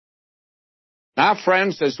Now,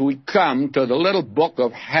 friends, as we come to the little book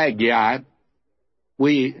of Haggai,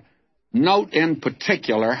 we note in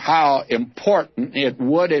particular how important it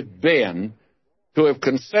would have been to have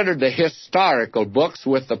considered the historical books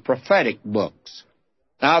with the prophetic books.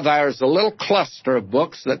 Now, there's a little cluster of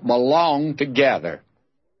books that belong together.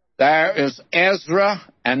 There is Ezra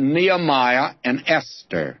and Nehemiah and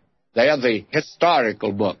Esther. They are the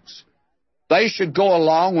historical books. They should go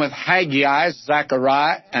along with Haggai,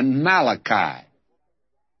 Zechariah, and Malachi.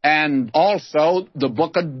 And also the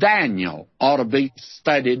book of Daniel ought to be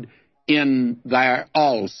studied in there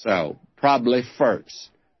also, probably first,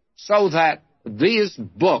 so that these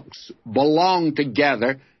books belong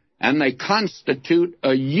together, and they constitute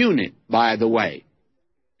a unit, by the way.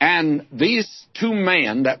 And these two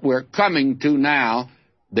men that we're coming to now,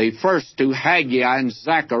 the first two, Haggai and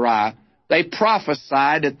Zechariah, they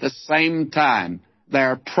prophesied at the same time.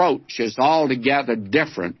 Their approach is altogether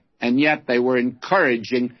different, and yet they were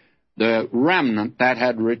encouraging the remnant that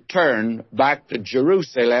had returned back to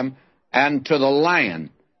Jerusalem and to the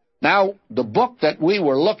land. Now, the book that we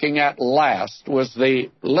were looking at last was the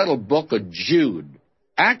little book of Jude.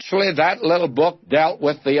 Actually, that little book dealt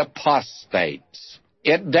with the apostates.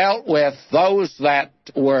 It dealt with those that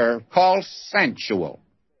were called sensual.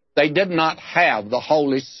 They did not have the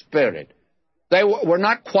Holy Spirit. They were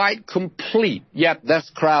not quite complete, yet this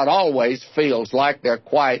crowd always feels like they're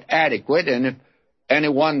quite adequate, and if any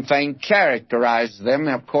one thing characterizes them,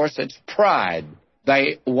 of course, it's pride.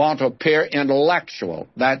 They want to appear intellectual.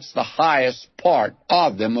 That's the highest part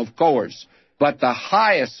of them, of course. But the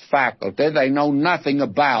highest faculty they know nothing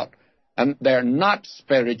about, and they're not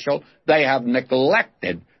spiritual. They have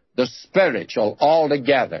neglected the spiritual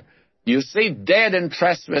altogether. You see, dead in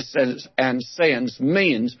trespasses and sins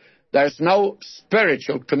means there's no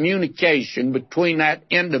spiritual communication between that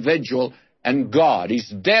individual and God. He's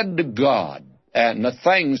dead to God and the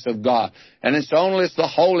things of God. And it's only as the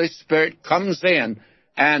Holy Spirit comes in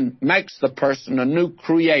and makes the person a new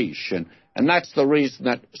creation. And that's the reason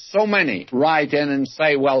that so many write in and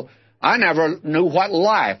say, well, I never knew what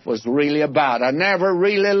life was really about. I never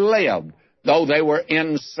really lived, though they were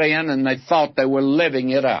in sin and they thought they were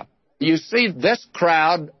living it up. You see, this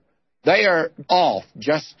crowd, they are off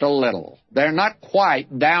just a little. They're not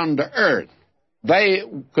quite down to earth. They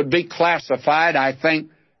could be classified, I think,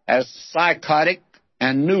 as psychotic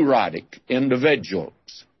and neurotic individuals.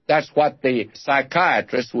 That's what the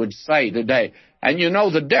psychiatrists would say today. And you know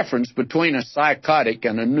the difference between a psychotic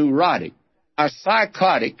and a neurotic. A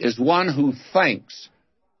psychotic is one who thinks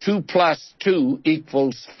 2 + 2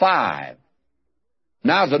 = 5.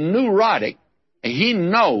 Now, the neurotic, he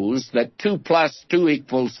knows that 2 +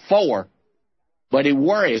 2 = 4, but he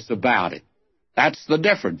worries about it. That's the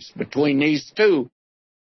difference between these two.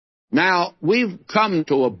 Now, we've come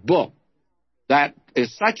to a book that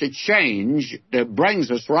is such a change that brings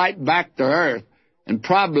us right back to earth and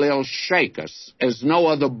probably will shake us as no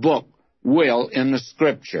other book will in the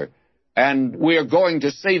Scripture. And we are going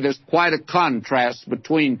to see there's quite a contrast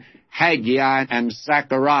between Haggai and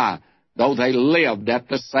Zechariah, though they lived at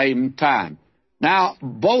the same time. Now,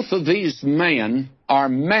 both of these men are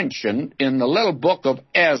mentioned in the little book of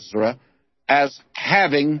Ezra as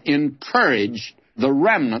having encouraged the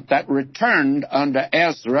remnant that returned under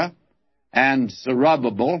Ezra and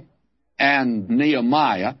Zerubbabel and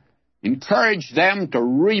Nehemiah, encouraged them to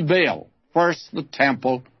rebuild first the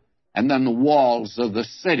temple and then the walls of the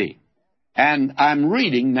city. And I'm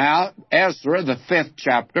reading now Ezra, the 5th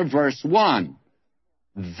chapter, verse 1.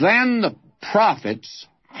 Then the prophets,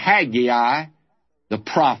 Haggai, the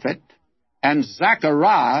prophet, and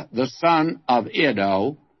Zechariah, the son of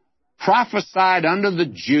Iddo, prophesied unto the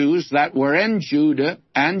Jews that were in Judah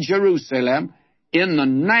and Jerusalem in the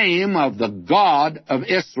name of the God of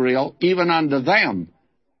Israel, even unto them.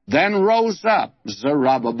 Then rose up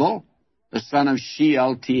Zerubbabel, the son of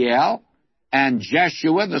Shealtiel, and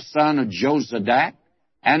Jeshua, the son of Jozadak,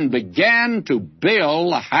 and began to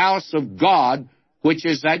build the house of God, which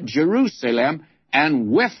is at Jerusalem,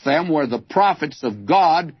 and with them were the prophets of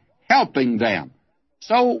God helping them.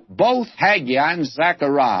 So both Haggai and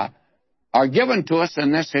Zechariah are given to us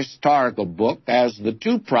in this historical book as the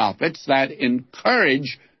two prophets that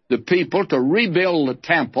encourage the people to rebuild the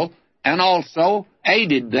temple and also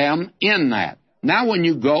aided them in that. Now, when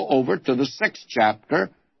you go over to the 6th chapter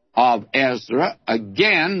of Ezra,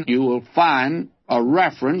 again, you will find a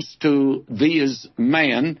reference to these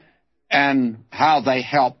men and how they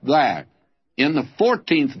helped there. In the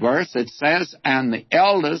 14th verse, it says, And the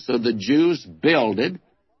elders of the Jews builded,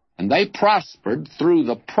 and they prospered through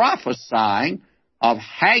the prophesying of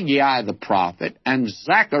Haggai the prophet and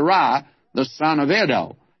Zechariah the son of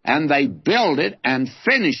Iddo. and they built it and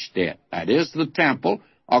finished it, that is the temple,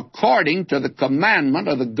 according to the commandment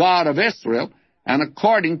of the God of Israel, and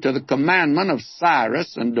according to the commandment of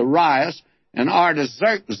Cyrus and Darius and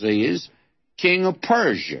Artaxerxes, king of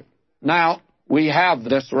Persia. Now, we have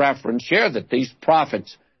this reference here that these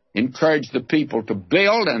prophets encouraged the people to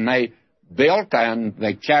build, and they built and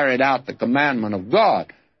they carried out the commandment of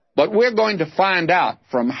God. But we're going to find out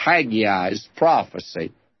from Haggai's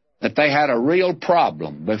prophecy that they had a real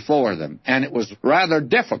problem before them, and it was rather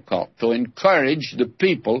difficult to encourage the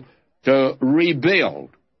people to rebuild.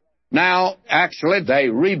 Now, actually, they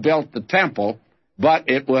rebuilt the temple, but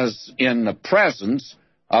it was in the presence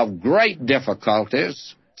of great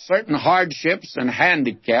difficulties, certain hardships and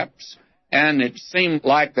handicaps, and it seemed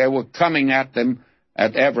like they were coming at them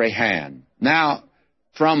at every hand. Now,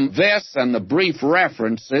 from this and the brief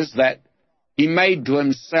references that he made to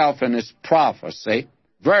himself in his prophecy,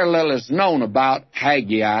 very little is known about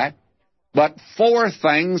Haggai, but four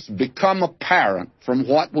things become apparent from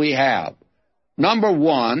what we have. Number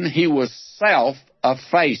one, he was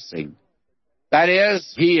self-effacing. That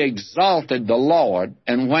is, he exalted the Lord,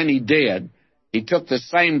 and when he did, he took the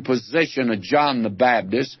same position of John the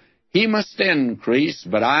Baptist. He must increase,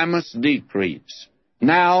 but I must decrease.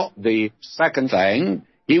 Now, the second thing,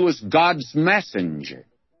 he was God's messenger.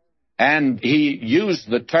 And he used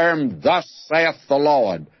the term, "Thus saith the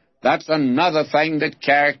Lord." That's another thing that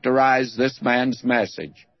characterized this man's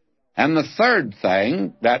message. And the third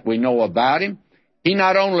thing that we know about him, he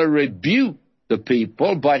not only rebuked the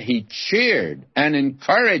people, but he cheered and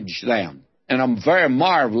encouraged them in a very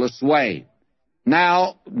marvelous way.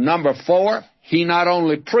 Now, number four, he not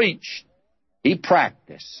only preached, he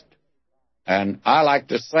practiced. And I like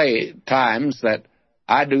to say at times that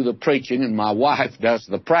I do the preaching and my wife does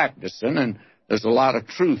the practicing, and there's a lot of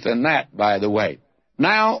truth in that, by the way.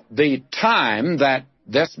 Now, the time that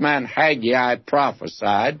this man Haggai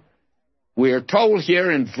prophesied, we are told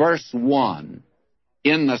here in verse 1,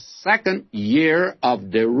 in the 2nd year of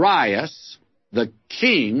Darius, the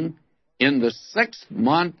king, in the 6th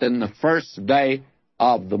month and the 1st day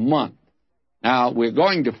of the month. Now, we're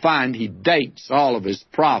going to find he dates all of his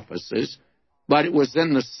prophecies, but it was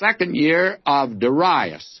in the 2nd year of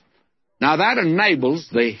Darius. Now, that enables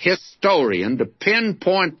the historian to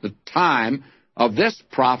pinpoint the time of this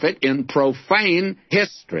prophet in profane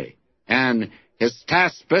history. And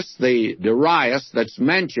Hystaspas, the Darius that's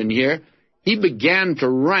mentioned here, he began to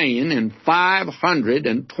reign in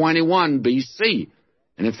 521 B.C.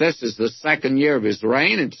 And if this is the 2nd year of his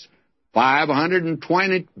reign, it's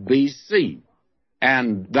 520 B.C.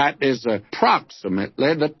 And that is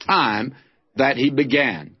approximately the time that he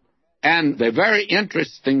began. And the very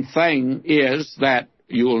interesting thing is that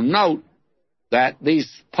you'll note that these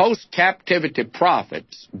post-captivity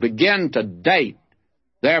prophets begin to date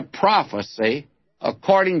their prophecy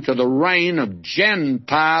according to the reign of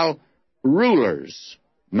Gentile rulers.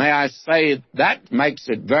 May I say that makes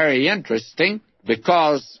it very interesting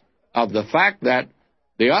because of the fact that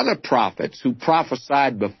the other prophets who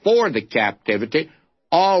prophesied before the captivity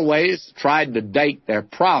always tried to date their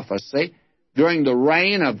prophecy during the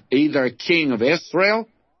reign of either a king of Israel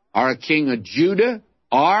or a king of Judah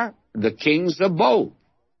or the kings of both.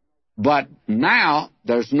 But now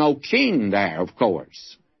there's no king there, of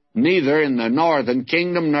course, neither in the northern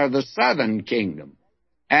kingdom nor the southern kingdom.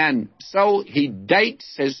 And so he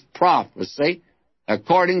dates his prophecy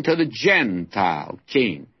according to the Gentile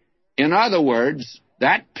king. In other words,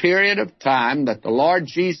 that period of time that the Lord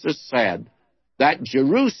Jesus said that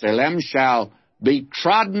Jerusalem shall be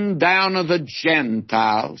trodden down of the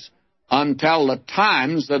Gentiles until the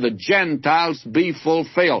times of the Gentiles be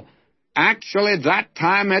fulfilled. Actually, that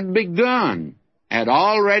time had begun, had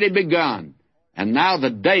already begun, and now the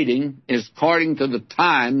dating is according to the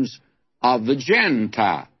times of the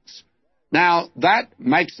Gentiles. Now, that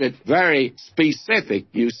makes it very specific,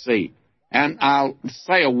 you see, and I'll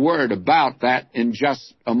say a word about that in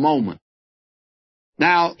just a moment.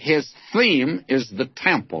 Now, his theme is the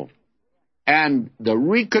temple, and the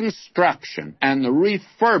reconstruction and the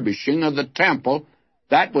refurbishing of the temple.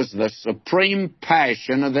 That was the supreme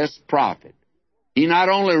passion of this prophet. He not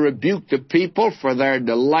only rebuked the people for their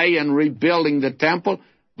delay in rebuilding the temple,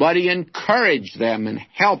 but he encouraged them and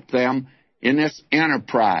helped them in this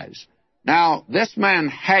enterprise. Now, this man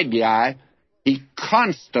Haggai, he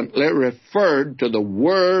constantly referred to the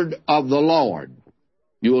word of the Lord.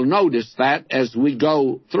 You will notice that as we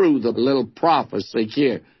go through the little prophecy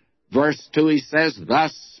here. Verse 2, he says,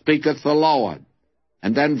 "Thus speaketh the Lord."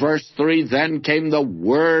 And then verse 3, "Then came the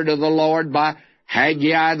word of the Lord by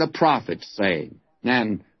Haggai the prophet, saying,"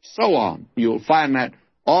 and so on. You'll find that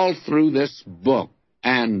all through this book.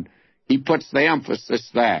 And he puts the emphasis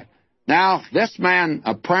there. Now, this man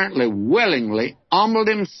apparently willingly humbled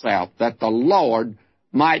himself that the Lord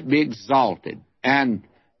might be exalted. And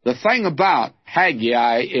the thing about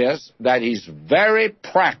Haggai is that he's very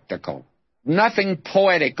practical. Nothing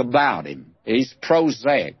poetic about him. He's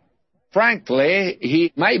prosaic. Frankly,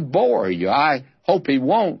 he may bore you. I hope he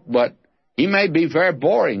won't, but he may be very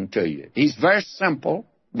boring to you. He's very simple.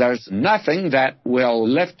 There's nothing that will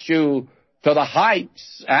lift you to the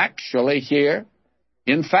heights, actually, here.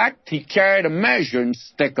 In fact, he carried a measuring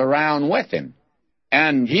stick around with him.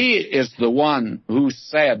 And he is the one who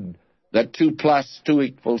said that 2 +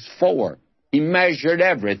 2 = 4. He measured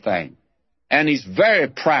everything. And he's very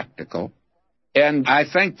practical. And I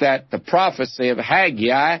think that the prophecy of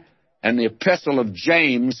Haggai and the epistle of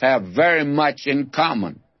James have very much in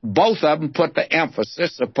common. Both of them put the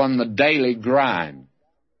emphasis upon the daily grind.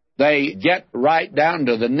 They get right down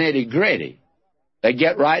to the nitty-gritty. They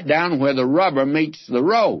get right down where the rubber meets the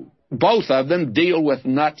road. Both of them deal with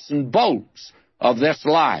nuts and bolts of this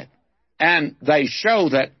life. And they show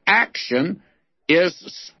that action is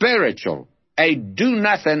spiritual. A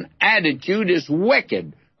do-nothing attitude is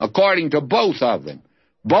wicked, according to both of them.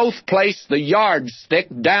 Both place the yardstick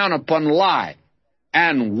down upon life,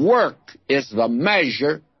 and work is the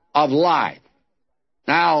measure of life.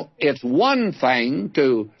 Now, it's one thing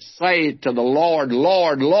to say to the Lord,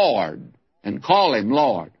 Lord, Lord, and call him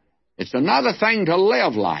Lord. It's another thing to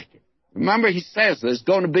live like it. Remember, he says there's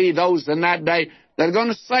going to be those in that day that are going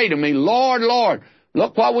to say to me, Lord, Lord,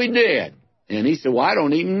 look what we did. And he said, well, I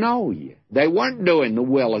don't even know you. They weren't doing the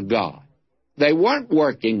will of God. They weren't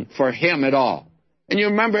working for him at all. And you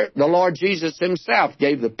remember the Lord Jesus himself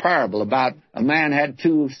gave the parable about a man had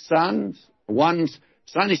 2 sons. One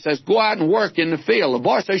son, he says, go out and work in the field. The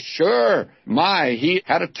boy says, sure. He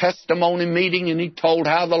had a testimony meeting, and he told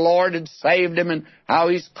how the Lord had saved him and how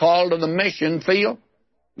he's called to the mission field.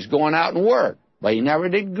 He's going out and work. But he never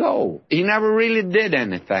did go. He never really did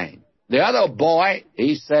anything. The other boy,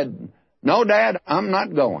 he said, no, Dad, I'm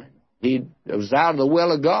not going. It was out of the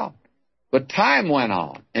will of God. But time went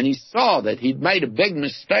on, and he saw that he'd made a big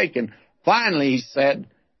mistake, and finally he said,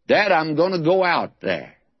 Dad, I'm going to go out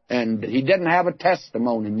there. And he didn't have a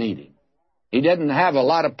testimony meeting. He didn't have a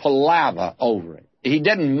lot of palaver over it. He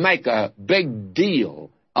didn't make a big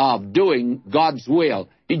deal of doing God's will.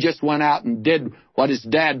 He just went out and did what his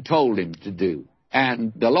dad told him to do.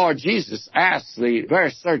 And the Lord Jesus asked the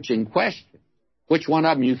very searching question, which one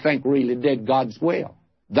of them you think really did God's will?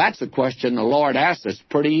 That's a question the Lord asks. It's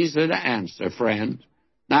pretty easy to answer, friends.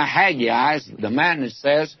 Now, Haggai is the man that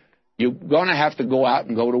says you're going to have to go out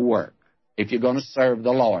and go to work if you're going to serve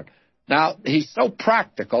the Lord. Now, he's so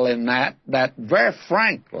practical in that very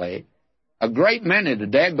frankly, a great many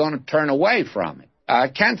today are going to turn away from it. I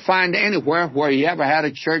can't find anywhere where he ever had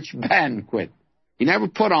a church banquet. He never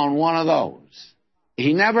put on one of those.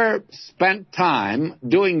 He never spent time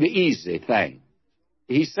doing the easy thing.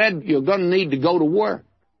 He said you're going to need to go to work.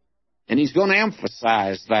 And he's going to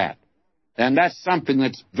emphasize that. And that's something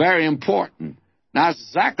that's very important. Now,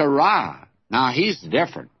 Zechariah, he's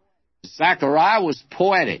different. Zechariah was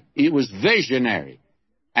poetic. He was visionary.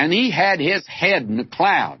 And he had his head in the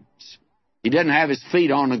clouds. He didn't have his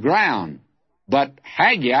feet on the ground. But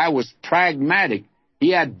Haggai was pragmatic. He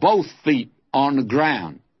had both feet on the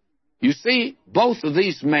ground. You see, both of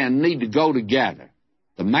these men need to go together.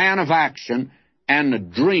 The man of action and the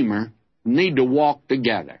dreamer need to walk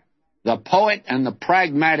together. The poet and the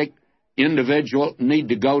pragmatic individual need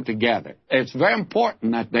to go together. It's very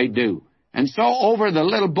important that they do. And so over the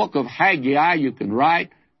little book of Haggai you can write,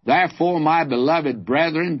 Therefore, my beloved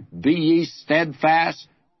brethren, be ye steadfast,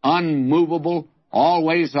 unmovable,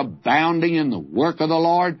 always abounding in the work of the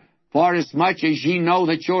Lord, for as much as ye know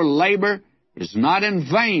that your labor is not in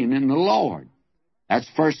vain in the Lord. That's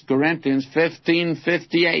 1 Corinthians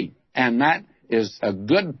 15:58. And that is a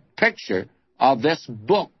good picture of this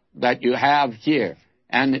book that you have here.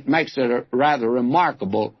 And it makes it a rather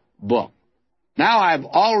remarkable book. Now, I've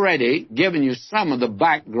already given you some of the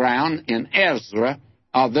background in Ezra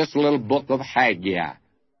of this little book of Haggai.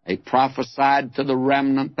 They prophesied to the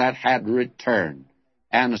remnant that had returned,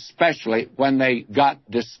 and especially when they got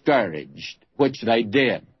discouraged, which they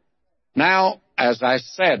did. Now, as I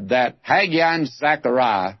said, that Haggai and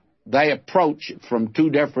Zechariah, they approach it from 2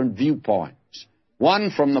 different viewpoints. One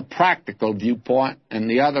from the practical viewpoint and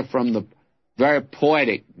the other from the very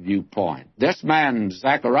poetic viewpoint. This man,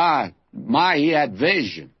 Zechariah, he had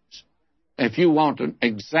visions. If you want an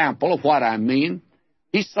example of what I mean,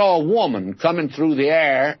 he saw a woman coming through the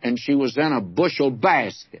air, and she was in a bushel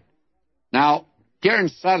basket. Now, here in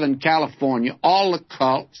Southern California, all the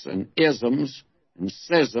cults and isms and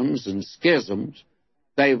schisms and schisms,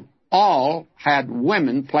 they've all had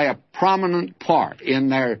women play a prominent part in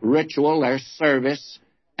their ritual, their service,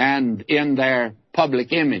 and in their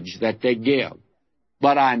public image that they give.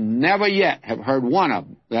 But I never yet have heard one of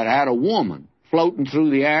them that had a woman floating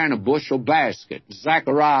through the air in a bushel basket.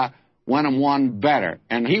 Zechariah went him one better,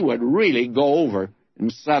 and he would really go over in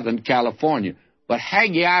Southern California. But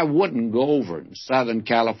Haggai wouldn't go over in Southern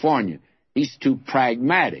California. He's too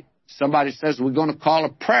pragmatic. Somebody says we're going to call a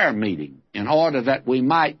prayer meeting in order that we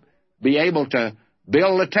might be able to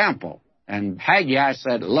build a temple. And Haggai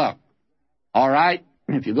said, look, all right,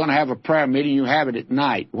 if you're going to have a prayer meeting, you have it at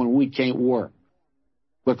night when we can't work.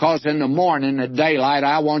 Because in the morning, at daylight,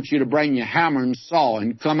 I want you to bring your hammer and saw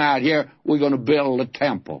and come out here. We're going to build a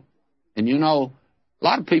temple. And you know, a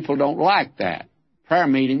lot of people don't like that. Prayer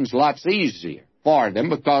meetings lots easier for them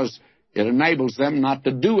because it enables them not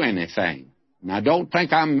to do anything. And I don't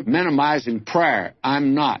think I'm minimizing prayer.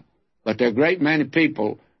 I'm not. But there are a great many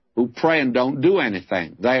people who pray and don't do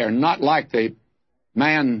anything. They are not like the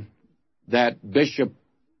man that Bishop,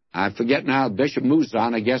 I forget now, Bishop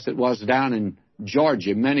Muzan, I guess it was, down in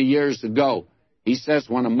Georgia many years ago. He says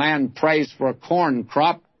when a man prays for a corn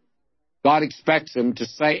crop, God expects him to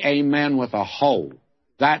say amen with a hoe.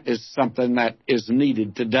 That is something that is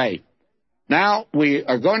needed today. Now, we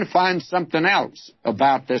are going to find something else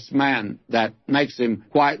about this man that makes him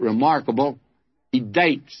quite remarkable. He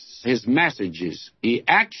dates his messages. He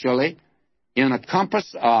actually, in a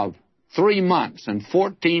compass of 3 months and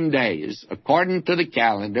 14 days, according to the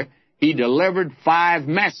calendar, he delivered 5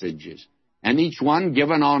 messages, and each one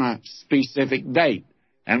given on a specific date.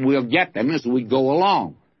 And we'll get them as we go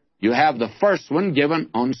along. You have the first one given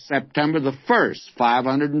on September the 1st,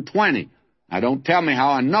 520. Now, don't tell me how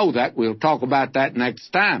I know that. We'll talk about that next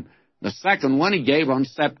time. The second one he gave on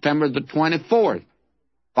September the 24th,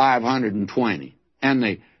 520. And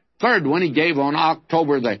the third one he gave on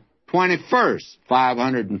October the 21st,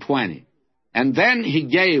 520. And then he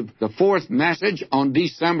gave the fourth message on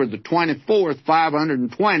December the 24th,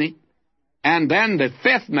 520. And then the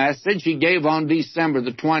fifth message he gave on December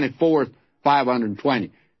the 24th,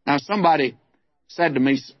 520. Now, somebody said to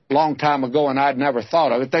me a long time ago, and I'd never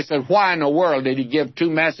thought of it, they said, why in the world did he give 2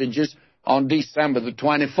 messages on December the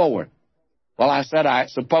 24th? Well, I said, I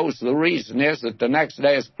suppose the reason is that the next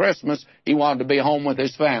day is Christmas. He wanted to be home with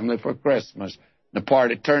his family for Christmas. The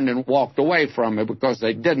party turned and walked away from him because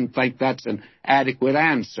they didn't think that's an adequate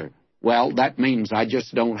answer. Well, that means I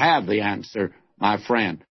just don't have the answer, my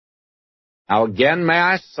friend. Now, again, may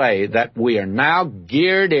I say that we are now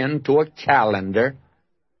geared into a calendar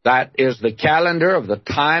that is the calendar of the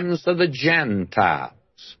times of the Gentiles.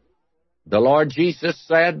 The Lord Jesus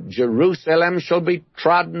said, Jerusalem shall be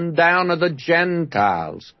trodden down of the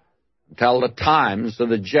Gentiles until the times of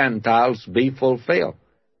the Gentiles be fulfilled.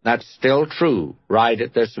 That's still true right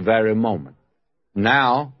at this very moment.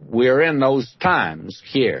 Now, we're in those times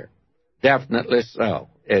here. Definitely so.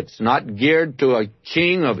 It's not geared to a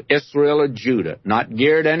king of Israel or Judah, not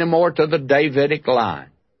geared anymore to the Davidic line.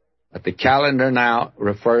 But the calendar now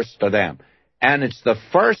refers to them. And it's the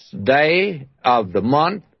first day of the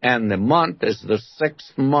month, and the month is the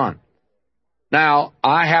 6th month. Now,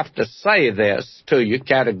 I have to say this to you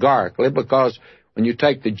categorically because when you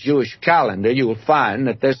take the Jewish calendar, you will find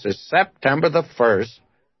that this is September the 1st,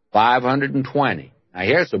 520. Now,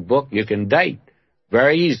 here's a book you can date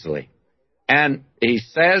very easily. And he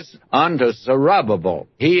says unto Zerubbabel,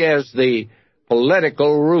 he is the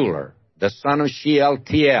political ruler, the son of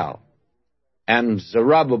Shealtiel. And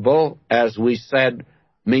Zerubbabel, as we said,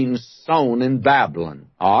 means sown in Babylon,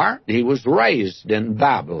 or he was raised in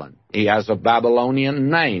Babylon. He has a Babylonian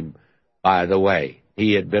name, by the way.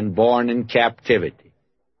 He had been born in captivity.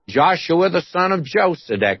 Joshua, the son of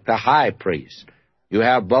Josedek, the high priest. You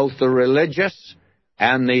have both the religious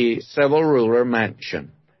and the civil ruler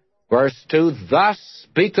mentioned. Verse 2, thus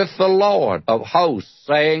speaketh the Lord of hosts,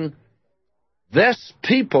 saying, this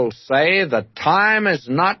people say the time is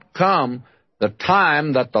not come, the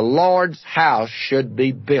time that the Lord's house should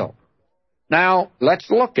be built. Now, let's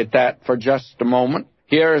look at that for just a moment.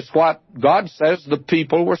 Here's what God says the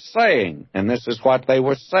people were saying, and this is what they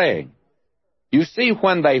were saying. You see,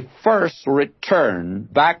 when they first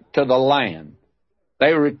returned back to the land,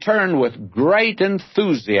 they returned with great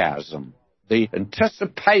enthusiasm. The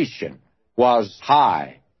anticipation was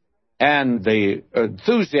high, and the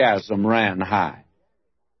enthusiasm ran high.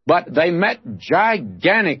 But they met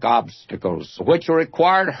gigantic obstacles, which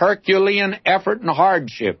required Herculean effort and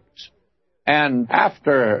hardships. And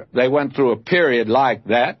after they went through a period like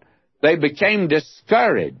that, they became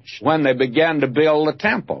discouraged when they began to build the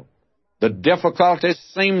temple. The difficulties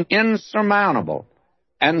seemed insurmountable.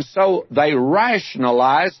 And so they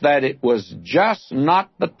rationalized that it was just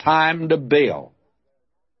not the time to build.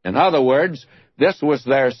 In other words, this was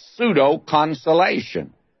their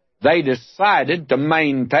pseudo-consolation. They decided to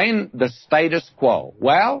maintain the status quo.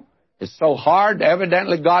 Well, it's so hard,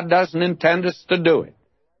 evidently God doesn't intend us to do it.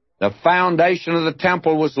 The foundation of the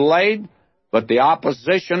temple was laid, but the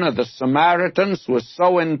opposition of the Samaritans was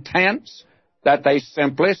so intense that they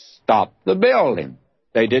simply stopped the building.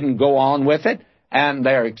 They didn't go on with it, and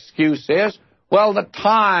their excuse is, well, the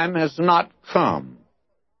time has not come.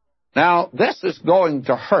 Now, this is going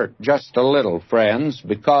to hurt just a little, friends,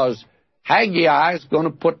 because Haggai is going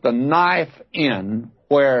to put the knife in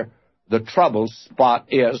where the trouble spot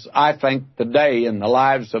is, I think, today in the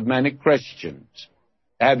lives of many Christians.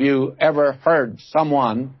 Have you ever heard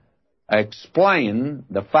someone explain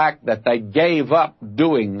the fact that they gave up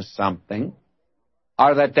doing something,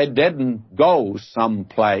 or that they didn't go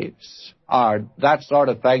someplace, or that sort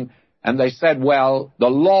of thing, and they said, well, the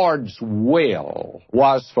Lord's will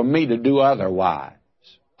was for me to do otherwise,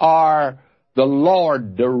 or the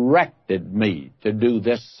Lord directed me to do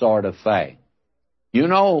this sort of thing? You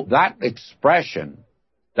know, that expression,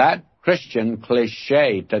 that Christian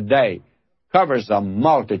cliche today, covers a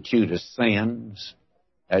multitude of sins.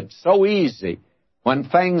 It's so easy when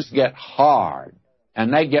things get hard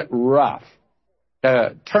and they get rough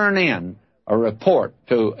to turn in a report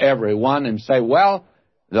to everyone and say, well,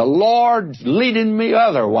 the Lord's leading me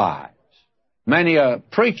otherwise. Many a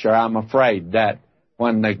preacher, I'm afraid, that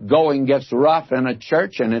when the going gets rough in a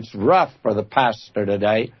church, and it's rough for the pastor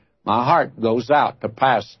today, my heart goes out to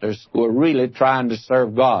pastors who are really trying to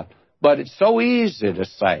serve God. But it's so easy to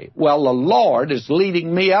say, well, the Lord is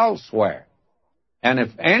leading me elsewhere. And if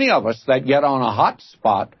any of us that get on a hot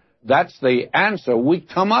spot, that's the answer we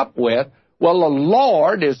come up with, well, the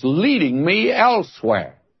Lord is leading me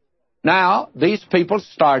elsewhere. Now, these people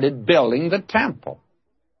started building the temple,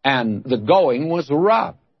 and the going was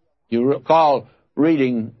rough. You recall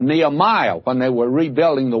reading Nehemiah when they were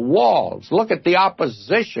rebuilding the walls. Look at the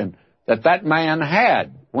opposition that man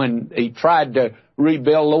had when he tried to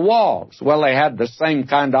rebuild the walls. Well, they had the same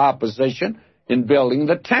kind of opposition in building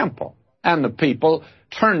the temple. And the people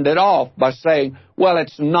turned it off by saying, well,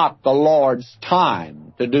 it's not the Lord's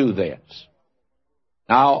time to do this.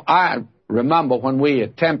 Now, I remember when we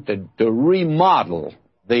attempted to remodel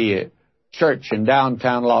the church in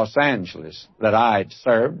downtown Los Angeles that I had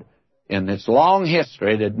served. In its long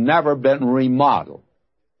history, it had never been remodeled.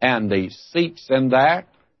 And the seats in there,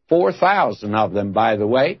 4,000 of them, by the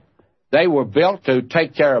way, they were built to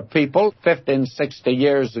take care of people 50 and 60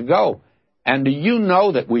 years ago. And do you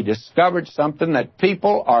know that we discovered something, that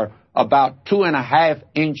people are about 2.5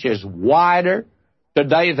 inches wider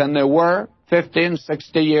today than they were 50 and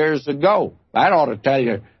 60 years ago? That ought to tell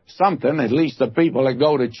you something, at least the people that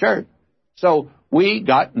go to church. So we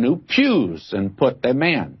got new pews and put them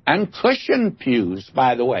in. And cushioned pews,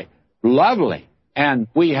 by the way. Lovely. And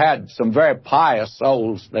we had some very pious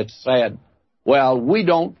souls that said, well, we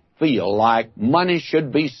don't feel like money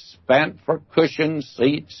should be spent for cushioned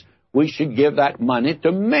seats. We should give that money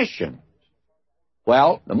to missions.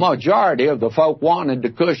 Well, the majority of the folk wanted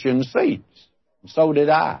the cushioned seats. So did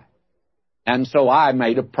I. And so I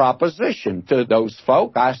made a proposition to those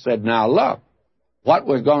folk. I said, now look, what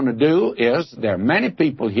we're going to do is there are many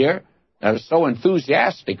people here that are so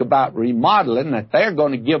enthusiastic about remodeling that they're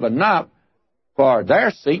going to give enough for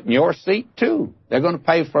their seat and your seat too. They're going to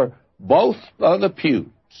pay for both of the pews.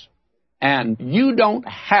 And you don't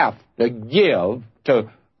have to give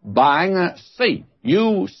to buying a seat.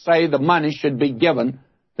 You say the money should be given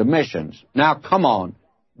to missions. Now, come on,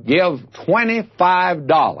 give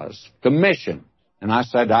 $25 to missions. And I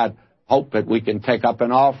said, I'd hope that we can take up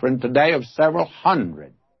an offering today of several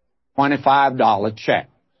hundred $25 checks.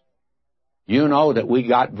 You know that we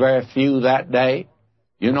got very few that day.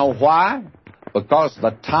 You know why? Because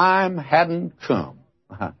the time hadn't come.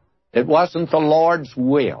 It wasn't the Lord's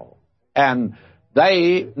will. And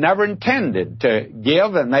they never intended to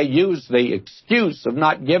give, and they used the excuse of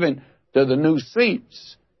not giving to the new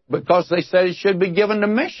seats because they said it should be given to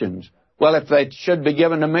missions. Well, if they should be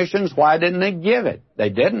given to missions, why didn't they give it? They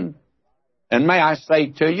didn't. And may I say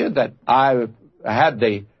to you that I've had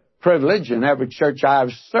the privilege in every church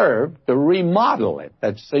I've served to remodel it.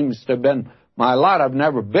 That seems to have been my lot. I've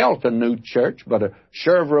never built a new church, but I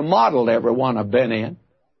sure have remodeled every one I've been in.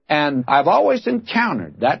 And I've always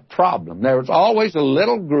encountered that problem. There's always a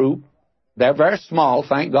little group. They're very small,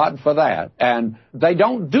 thank God for that. And they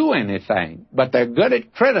don't do anything, but they're good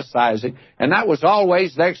at criticizing. And that was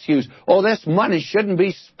always their excuse. Oh, this money shouldn't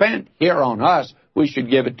be spent here on us. we should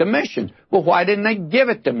give it to missions. Well, why didn't they give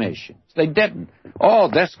it to missions? They didn't. Oh,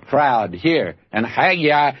 this crowd here. And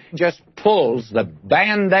Haggai just pulls the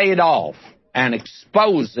Band-Aid off and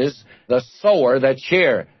exposes the sore that's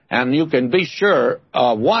here. And you can be sure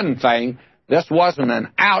of one thing, this wasn't an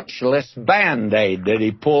ouchless Band-Aid that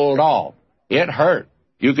he pulled off. It hurt.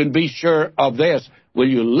 You can be sure of this. Will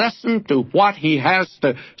you listen to what he has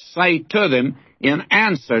to say to them in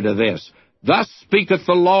answer to this? Thus speaketh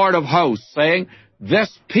the Lord of hosts, saying,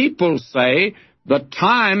 this people say, the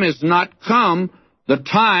time is not come, the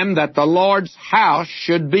time that the Lord's house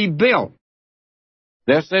should be built.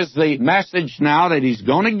 This is the message now that he's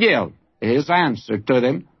going to give, his answer to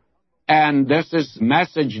them. And this is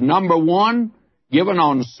message number 1, given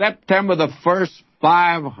on September the 1st,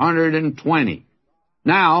 520.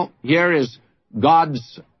 Now, here is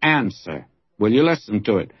God's answer. Will you listen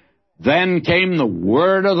to it? Then came the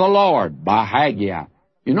word of the Lord by Haggai.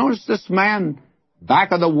 You notice this man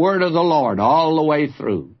back of the word of the Lord all the way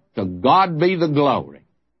through. To God be the glory.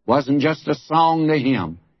 Wasn't just a song to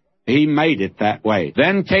him. He made it that way.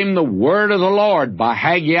 Then came the word of the Lord by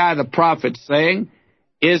Haggai the prophet, saying,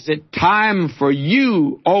 is it time for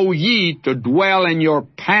you, O ye, to dwell in your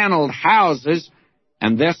paneled houses,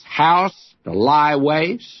 and this house to lie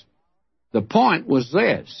waste? The point was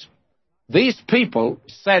this. These people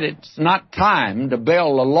said it's not time to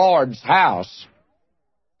build the Lord's house,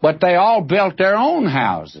 but they all built their own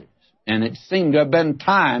houses, and it seemed to have been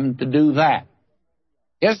time to do that.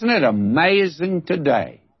 Isn't it amazing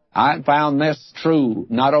today? I found this true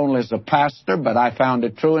not only as a pastor, but I found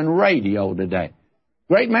it true in radio today.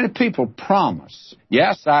 Great many people promise,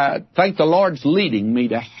 yes, I think the Lord's leading me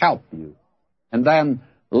to help you. And then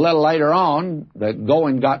a little later on, the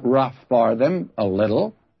going got rough for them a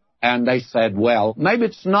little, and they said, well, maybe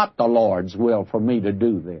it's not the Lord's will for me to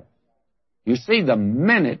do this. You see, the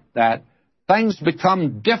minute that things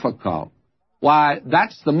become difficult, why,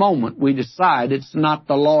 that's the moment we decide it's not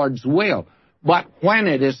the Lord's will. But when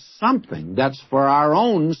it is something that's for our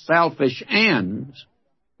own selfish ends,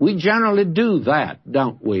 we generally do that,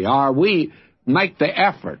 don't we? Or we make the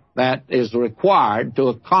effort that is required to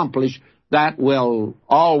accomplish that will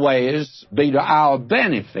always be to our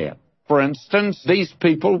benefit. For instance, these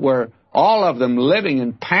people were, all of them, living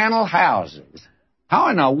in panel houses. How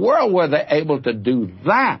in the world were they able to do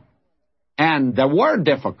that? And there were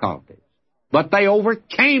difficulties, but they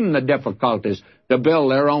overcame the difficulties to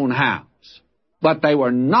build their own house. But they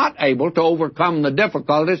were not able to overcome the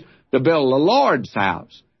difficulties to build the Lord's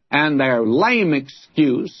house. And their lame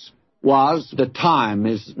excuse was, the time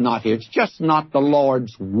is not here. It's just not the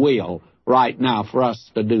Lord's will right now for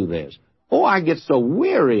us to do this. Oh, I get so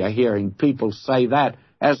weary of hearing people say that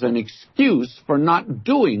as an excuse for not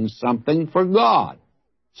doing something for God.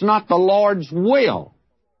 It's not the Lord's will.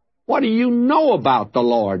 What do you know about the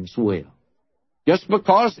Lord's will? Just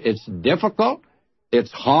because it's difficult,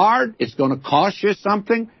 it's hard, it's going to cost you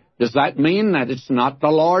something, does that mean that it's not the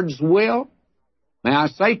Lord's will? May I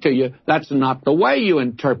say to you, that's not the way you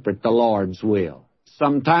interpret the Lord's will.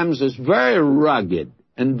 Sometimes it's very rugged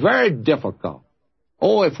and very difficult.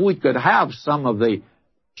 Oh, if we could have some of the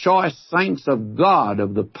choice saints of God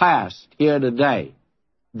of the past here today,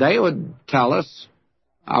 they would tell us,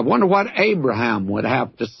 I wonder what Abraham would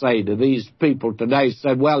have to say to these people today. He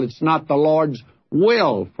said, well, it's not the Lord's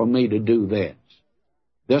will for me to do this.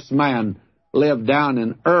 This man lived down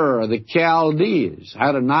in Ur of the Chaldees,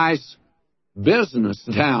 had a nice business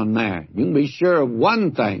down there. You can be sure of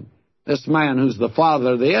one thing. This man, who's the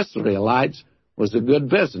father of the Israelites, was a good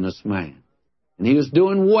businessman. And he was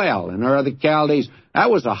doing well in Ur of the Chaldees. That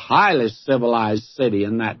was a highly civilized city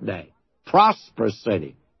in that day. Prosperous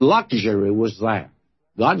city. Luxury was there.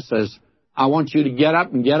 God says, I want you to get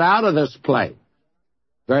up and get out of this place.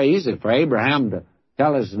 Very easy for Abraham to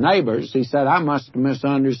tell his neighbors. He said, I must have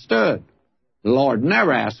misunderstood. The Lord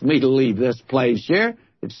never asked me to leave this place here.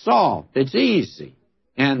 It's soft. It's easy.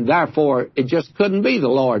 And therefore, it just couldn't be the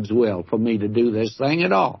Lord's will for me to do this thing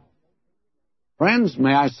at all. Friends,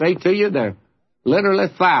 may I say to you, there are literally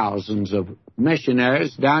thousands of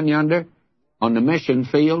missionaries down yonder on the mission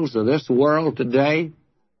fields of this world today.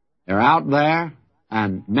 They're out there,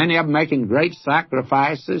 and many of them making great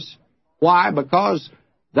sacrifices. Why? Because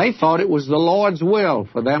they thought it was the Lord's will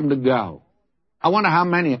for them to go. I wonder how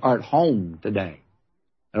many are at home today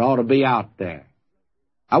that ought to be out there.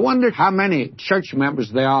 I wonder how many church members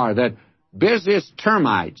there are that busy as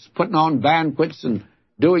termites, putting on banquets and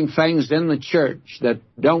doing things in the church that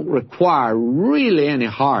don't require really any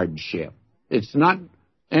hardship. It's not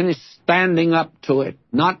any standing up to it,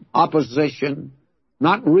 not opposition,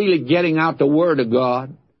 not really getting out the Word of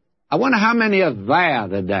God. I wonder how many are there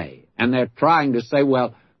today. And they're trying to say,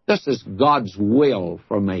 well, this is God's will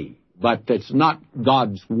for me, but it's not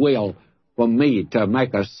God's will for me to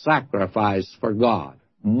make a sacrifice for God.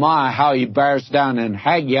 My, how he bears down in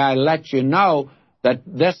Haggai lets you know that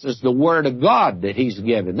this is the word of God that he's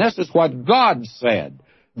given. This is what God said.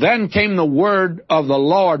 Then came the word of the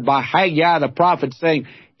Lord by Haggai the prophet, saying,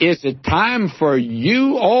 Is it time for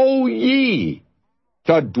you, O ye,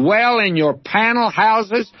 to dwell in your panel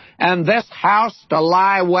houses, and this house to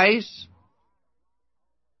lie waste?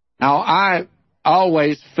 Now, I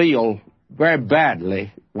always feel very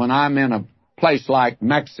badly when I'm in a place like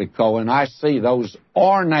Mexico and I see those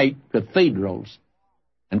ornate cathedrals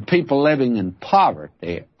and people living in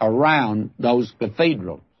poverty around those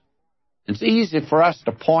cathedrals. It's easy for us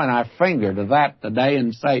to point our finger to that today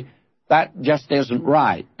and say, that just isn't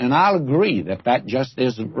right. And I'll agree that that just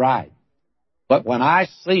isn't right. But when I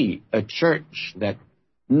see a church that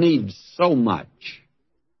needs so much,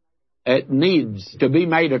 it needs to be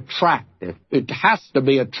made attractive. It has to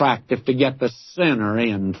be attractive to get the sinner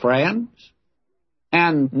in, friends.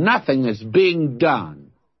 And nothing is being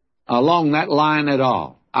done along that line at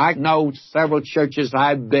all. I know several churches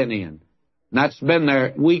I've been in, and that's been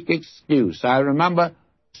their weak excuse. I remember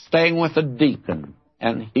staying with a deacon,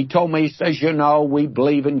 and he told me, he says, you know, we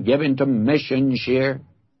believe in giving to missions here.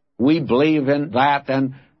 We believe in that,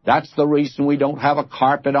 and that's the reason we don't have a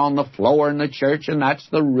carpet on the floor in the church, and that's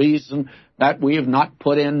the reason that we have not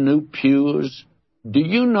put in new pews. Do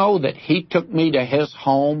you know that he took me to his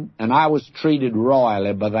home, and I was treated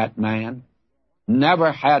royally by that man?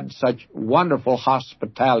 Never had such wonderful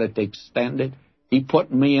hospitality extended. He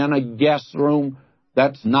put me in a guest room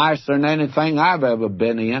that's nicer than anything I've ever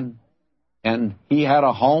been in. And he had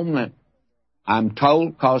a home that I'm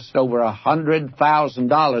told cost over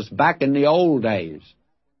 $100,000 back in the old days.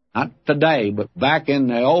 Not today, but back in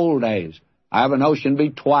the old days. I have a notion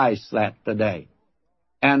it'd be twice that today.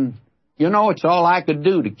 And, you know, it's all I could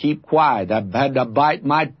do to keep quiet. I've had to bite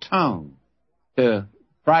my tongue to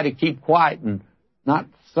try to keep quiet and not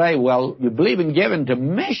say, well, you believe in giving to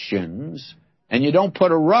missions, and you don't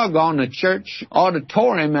put a rug on the church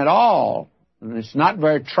auditorium at all, and it's not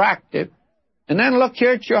very attractive. And then look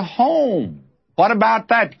here at your home. What about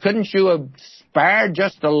that? Couldn't you have spared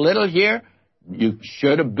just a little here? You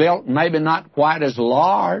should have built maybe not quite as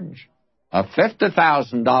large. A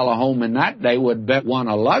 $50,000 home in that day would be one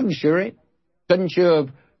a luxury. Couldn't you have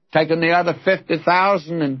taken the other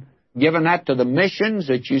 $50,000 and given that to the missions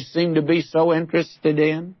that you seem to be so interested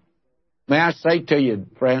in? May I say to you,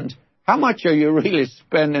 friends, how much are you really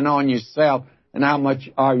spending on yourself, and how much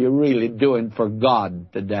are you really doing for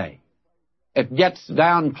God today? It gets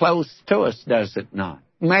down close to us, does it not?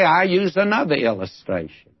 May I use another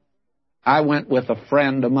illustration? I went with a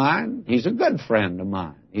friend of mine. He's a good friend of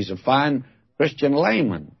mine. He's a fine Christian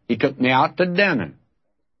layman. He took me out to dinner,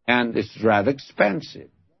 and it's rather expensive.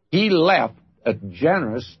 He left a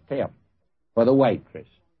generous tip for the waitress.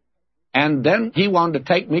 And then he wanted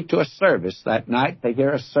to take me to a service that night to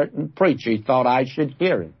hear a certain preacher. He thought I should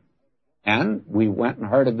hear him. And we went and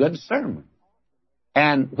heard a good sermon.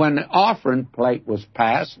 And when the offering plate was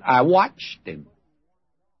passed, I watched him.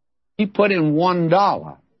 He put in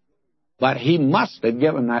 $1, but he must have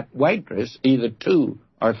given that waitress either $2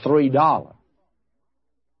 or $3.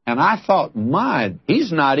 And I thought,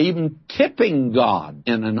 he's not even tipping God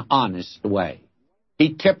in an honest way.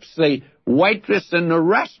 He tips the waitress in the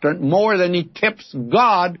restaurant more than he tips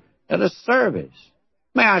God at a service.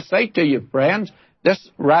 May I say to you, friends, this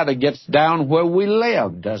rather gets down where we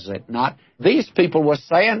live, does it not? These people were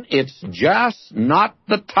saying it's just not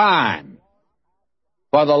the time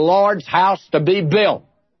for the Lord's house to be built.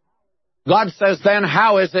 God says, then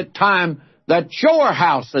how is it time that your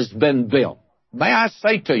house has been built? May I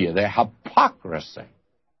say to you, the hypocrisy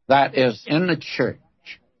that is in the church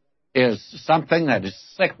is something that is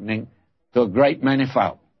sickening to a great many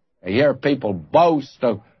folk. You hear people boast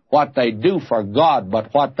of what they do for God,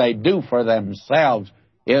 but what they do for themselves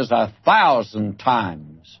is 1,000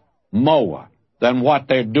 times more than what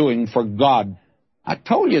they're doing for God. I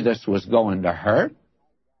told you this was going to hurt.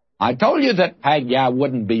 I told you that Haggai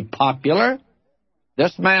wouldn't be popular.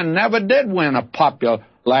 This man never did win a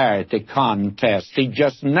popularity contest. He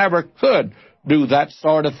just never could do that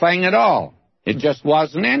sort of thing at all. It just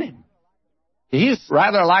wasn't in him. He's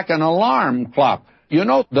rather like an alarm clock. You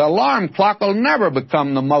know, the alarm clock will never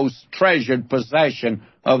become the most treasured possession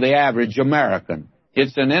of the average American.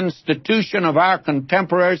 It's an institution of our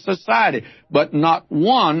contemporary society, but not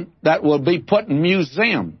one that will be put in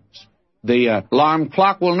museums. The alarm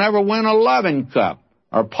clock will never win a loving cup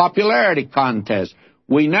or popularity contest.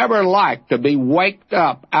 We never like to be waked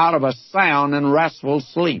up out of a sound and restful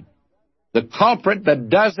sleep. The culprit that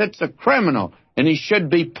does it's a criminal, and he should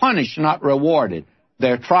be punished, not rewarded.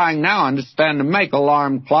 They're trying now, understand, to make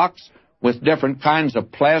alarm clocks with different kinds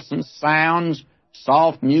of pleasant sounds,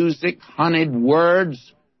 soft music, honeyed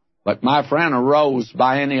words. But, my friend, a rose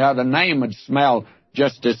by any other name would smell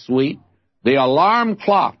just as sweet. The alarm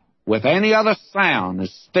clock with any other sound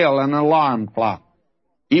is still an alarm clock.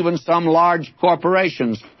 Even some large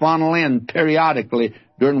corporations funnel in periodically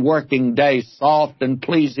during working days soft and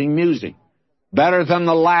pleasing music. Better than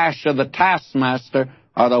the lash of the taskmaster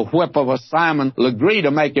or the whip of a Simon Legree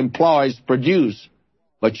to make employees produce.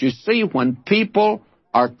 But you see, when people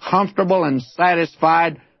are comfortable and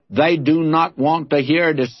satisfied, they do not want to hear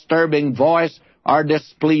a disturbing voice or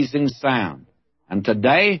displeasing sound. And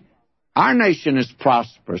today, our nation is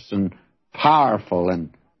prosperous and powerful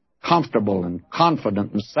and comfortable and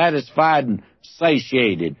confident and satisfied and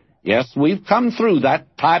satiated. Yes, we've come through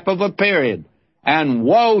that type of a period. And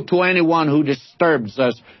woe to anyone who disturbs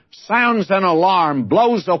us, sounds an alarm,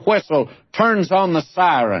 blows a whistle, turns on the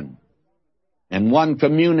siren. In one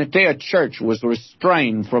community, a church was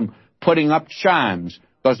restrained from putting up chimes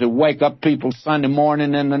because it would wake up people Sunday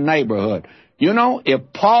morning in the neighborhood. You know,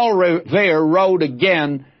 if Paul Revere rode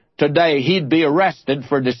again today, he'd be arrested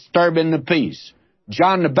for disturbing the peace.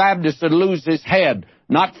 John the Baptist would lose his head,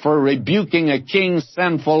 not for rebuking a king's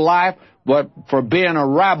sinful life, but for being a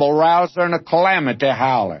rabble-rouser and a calamity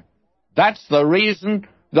howler. That's the reason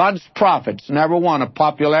God's prophets never won a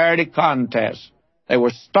popularity contest. They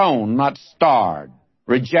were stoned, not starved,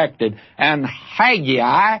 rejected. And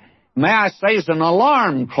Haggai, may I say, is an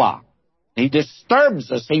alarm clock. He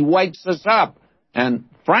disturbs us. He wakes us up. And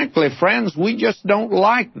frankly, friends, we just don't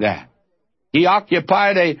like that. He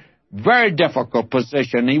occupied a very difficult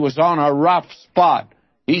position. He was on a rough spot.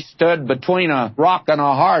 He stood between a rock and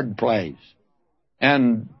a hard place.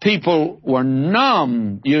 And people were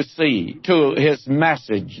numb, you see, to his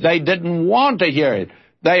message. They didn't want to hear it.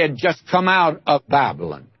 They had just come out of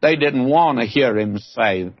Babylon. They didn't want to hear him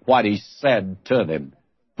say what he said to them.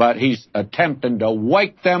 But he's attempting to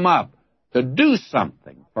wake them up to do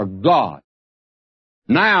something for God.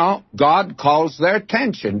 Now, God calls their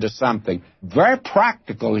attention to something very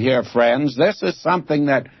practical here, friends. This is something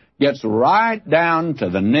that gets right down to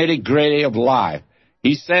the nitty-gritty of life.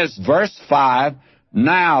 He says, verse 5,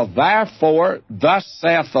 "Now, therefore, thus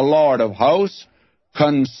saith the Lord of hosts,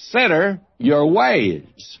 consider your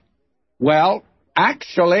ways." Well,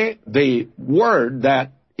 actually, the word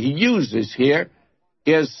that he uses here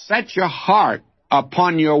is set your heart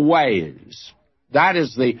upon your ways. That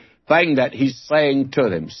is the thing that he's saying to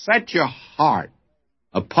them. Set your heart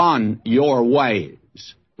upon your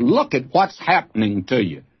ways. Look at what's happening to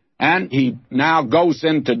you. And he now goes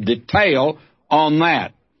into detail on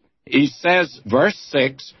that. He says, verse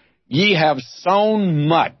 6, "Ye have sown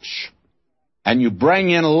much, and you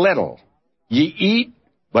bring in little. Ye eat,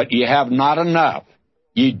 but ye have not enough.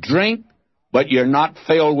 Ye drink, but you're not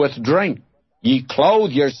filled with drink. Ye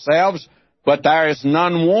clothe yourselves, but there is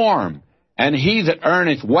none warm. And he that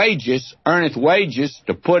earneth wages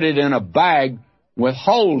to put it in a bag with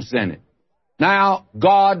holes in it." Now,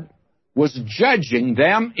 God was judging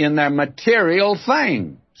them in their material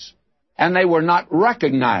things, and they were not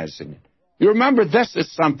recognizing it. You remember, this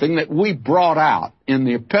is something that we brought out in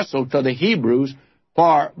the epistle to the Hebrews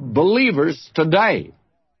for believers today.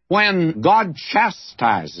 When God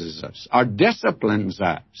chastises us or disciplines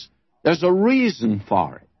us, there's a reason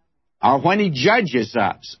for it. Or when he judges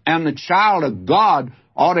us, and the child of God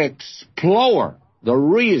ought to explore the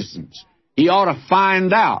reasons. He ought to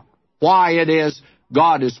find out why it is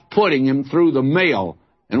God is putting him through the mill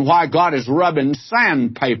and why God is rubbing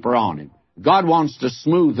sandpaper on him. God wants to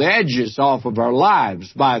smooth the edges off of our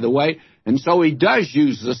lives, by the way, and so he does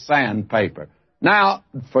use the sandpaper. Now,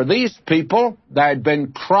 for these people, there had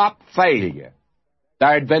been crop failure.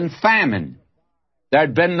 There had been famine. There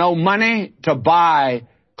had been no money to buy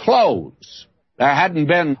clothes. There hadn't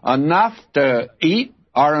been enough to eat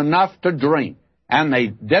or enough to drink. And they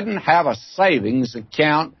didn't have a savings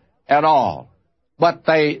account at all. But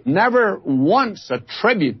they never once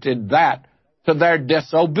attributed that to their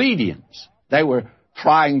disobedience. They were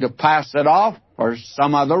trying to pass it off for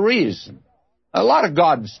some other reason. A lot of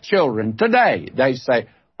God's children today, they say,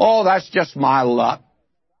 "Oh, that's just my luck."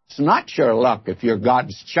 It's not your luck if you're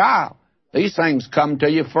God's child. These things come to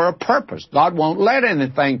you for a purpose. God won't let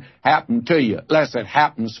anything happen to you unless it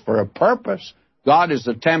happens for a purpose. God is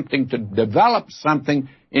attempting to develop something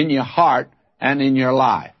in your heart and in your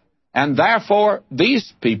life. And therefore,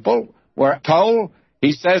 these people were told,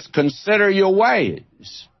 he says, consider your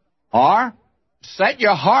ways, or set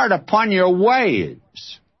your heart upon your ways.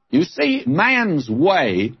 You see, man's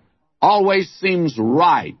way always seems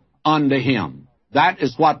right unto him. That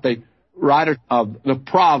is what the writer of the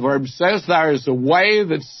Proverbs says. There is a way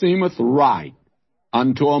that seemeth right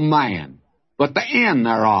unto a man, but the end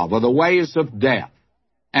thereof are the ways of death.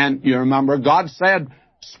 And you remember God said,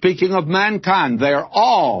 speaking of mankind, they're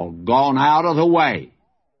all gone out of the way.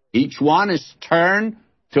 Each one is turned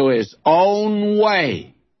to his own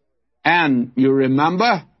way. And you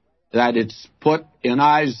remember that it's put in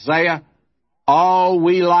Isaiah, all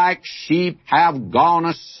we like sheep have gone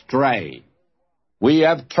astray. We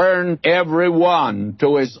have turned every one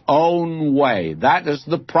to his own way. That is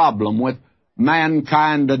the problem with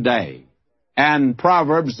mankind today. And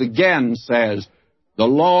Proverbs again says, the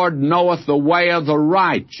Lord knoweth the way of the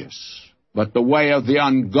righteous, but the way of the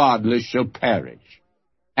ungodly shall perish.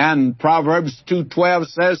 And Proverbs 2:12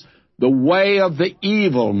 says, the way of the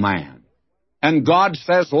evil man. And God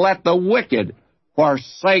says, let the wicked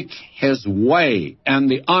forsake his way, and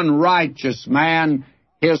the unrighteous man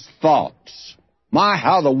his thoughts. My,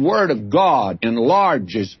 how the Word of God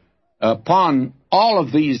enlarges upon all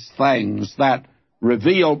of these things that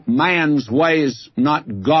reveal man's ways,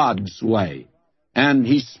 not God's way. And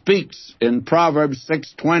he speaks in Proverbs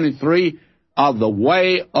 6:23 of the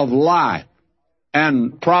way of life.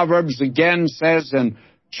 And Proverbs again says in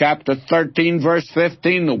chapter 13, verse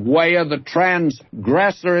 15, the way of the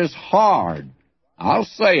transgressor is hard. I'll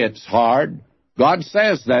say it's hard. God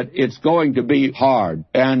says that it's going to be hard.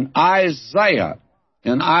 And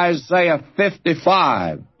in Isaiah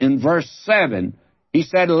 55, in verse 7, he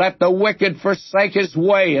said, let the wicked forsake his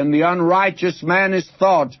way, and the unrighteous man his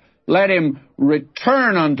thoughts. Let him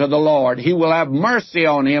return unto the Lord. He will have mercy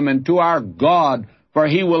on him, and to our God, for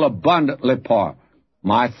he will abundantly pardon.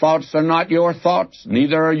 My thoughts are not your thoughts,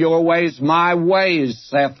 neither are your ways my ways,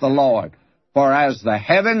 saith the Lord. For as the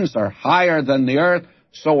heavens are higher than the earth,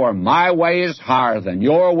 so are my ways higher than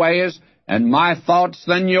your ways, and my thoughts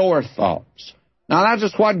than your thoughts. Now that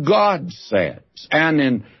is what God says. And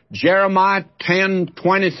in Jeremiah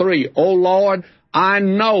 10:23, O Lord, I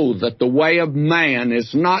know that the way of man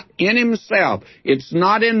is not in himself. It's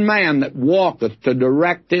not in man that walketh to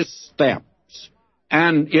direct his steps.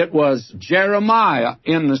 And it was Jeremiah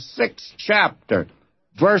in the 6th chapter,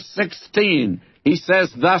 verse 16. He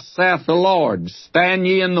says, thus saith the Lord, stand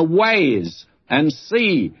ye in the ways, and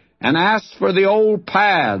see, and ask for the old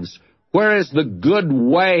paths, where is the good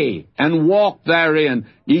way, and walk therein.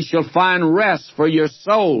 Ye shall find rest for your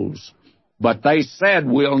souls. But they said,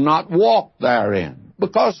 we'll not walk therein,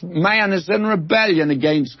 because man is in rebellion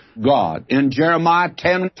against God. In Jeremiah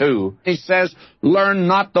 10:2, he says, learn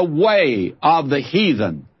not the way of the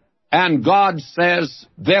heathen. And God says,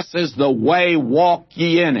 this is the way, walk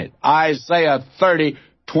ye in it. Isaiah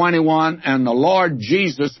 30:21, and the Lord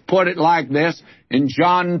Jesus put it like this in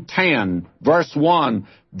John 10, verse 1,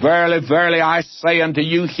 verily, verily, I say unto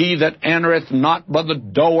you, he that entereth not by the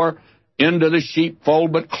door into the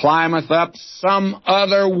sheepfold, but climbeth up some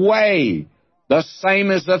other way, the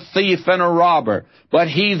same is a thief and a robber. But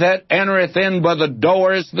he that entereth in by the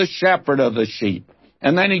door is the shepherd of the sheep.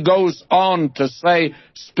 And then he goes on to say,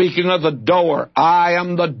 speaking of the door, I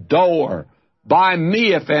am the door. By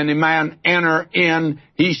me, if any man enter in,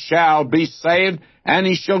 he shall be saved, and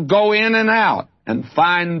he shall go in and out and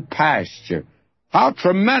find pasture. How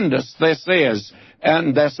tremendous this is.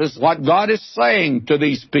 And this is what God is saying to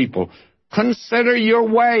these people. Consider your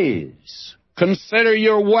ways. Consider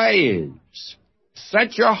your ways.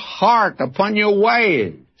 Set your heart upon your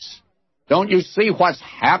ways. Don't you see what's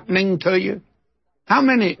happening to you? How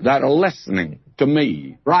many that are listening to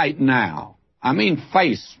me right now, I mean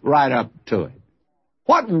face right up to it,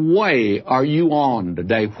 what way are you on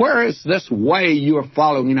today? Where is this way you are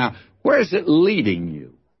following now? Where is it leading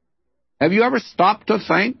you? Have you ever stopped to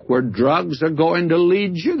think where drugs are going to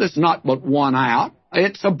lead you? There's not but one out.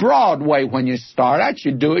 It's a broad way when you start out.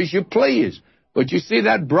 You do as you please. But you see,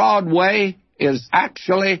 that broad way is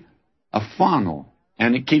actually a funnel.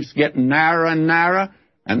 And it keeps getting narrower and narrower.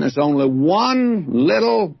 And there's only one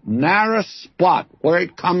little narrow spot where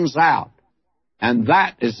it comes out. And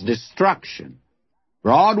that is destruction.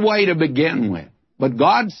 Broad way to begin with. But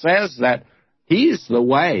God says that He's the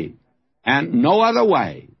way and no other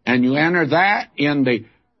way. And you enter that in the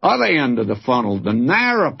other end of the funnel, the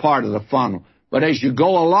narrow part of the funnel. But as you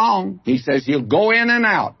go along, He says you'll go in and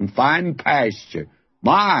out and find pasture.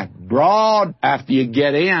 My, broad after you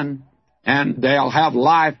get in, and they'll have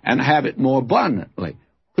life and have it more abundantly.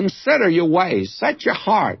 Consider your ways. Set your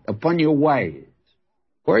heart upon your ways.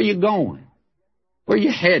 Where are you going? Where are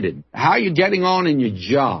you headed? How are you getting on in your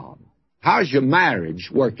job? How's your marriage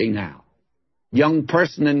working out? Young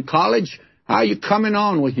person in college, how are you coming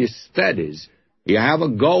on with your studies? You have a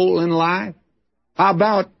goal in life? How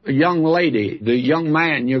about a young lady, the young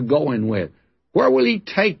man you're going with? Where will he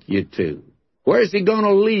take you to? Where is he going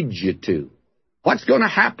to lead you to? What's going to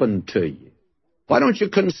happen to you? Why don't you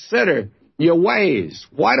consider your ways?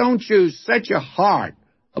 Why don't you set your heart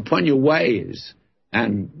upon your ways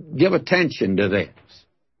and give attention to this?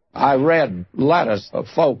 I read letters of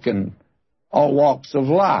folk in all walks of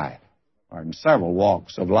life, or in several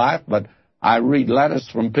walks of life, but I read letters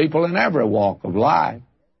from people in every walk of life,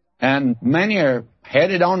 and many are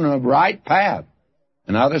headed on the right path,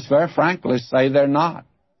 and others, very frankly, say they're not.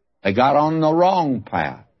 They got on the wrong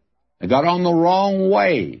path. They got on the wrong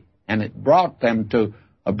way, and it brought them to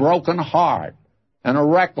a broken heart and a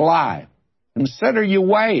wrecked life. Consider your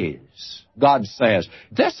ways, God says.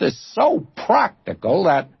 This is so practical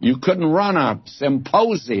that you couldn't run a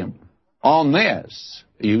symposium on this.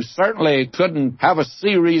 You certainly couldn't have a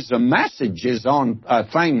series of messages on a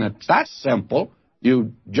thing that's that simple.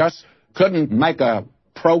 You just couldn't make a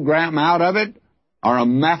program out of it or a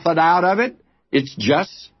method out of it. It's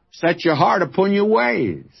just set your heart upon your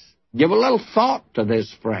ways. Give a little thought to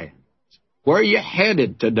this, friends. Where are you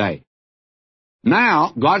headed today?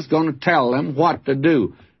 Now, God's going to tell them what to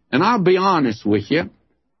do. And I'll be honest with you,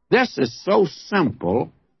 this is so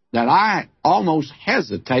simple that I almost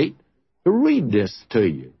hesitate to read this to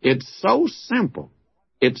you. It's so simple.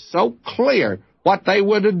 It's so clear what they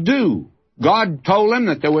were to do. God told them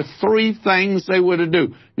that there were three things they were to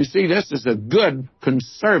do. You see, this is a good,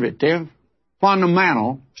 conservative,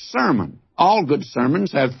 fundamental sermon. All good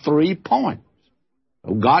sermons have 3 points.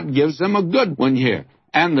 So God gives them a good one here.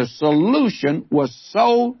 And the solution was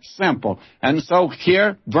so simple. And so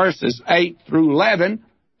here, verses 8 through 11,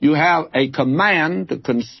 you have a command to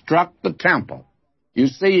construct the temple. You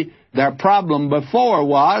see, their problem before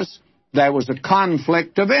was there was a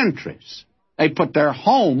conflict of interest. They put their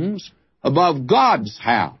homes above God's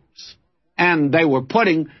house, and they were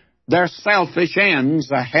putting their selfish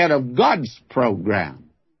ends ahead of God's program.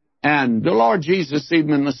 And the Lord Jesus,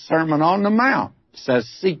 even in the Sermon on the Mount, says,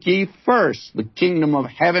 "Seek ye first the kingdom of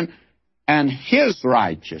heaven and His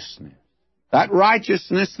righteousness." That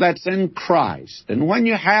righteousness that's in Christ. And when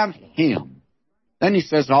you have Him, then He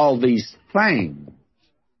says all these things.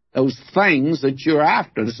 Those things that you're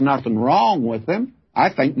after, there's nothing wrong with them. I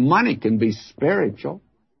think money can be spiritual.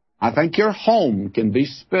 I think your home can be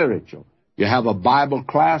spiritual. You have a Bible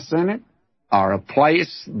class in it, or a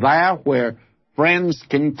place there where friends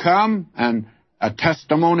can come and a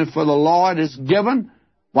testimony for the Lord is given.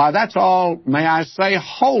 Why, that's all, may I say,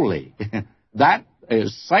 holy. That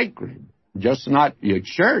is sacred. Just not your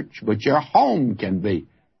church, but your home can be.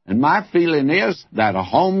 And my feeling is that a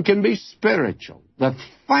home can be spiritual. The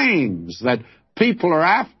things that people are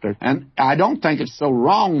after, and I don't think it's so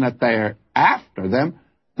wrong that they're after them.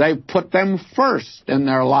 They've put them first in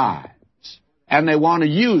their lives, and they want to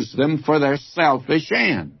use them for their selfish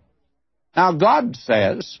end. Now, God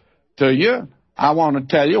says to you, I want to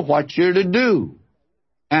tell you what you're to do.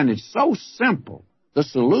 And it's so simple. The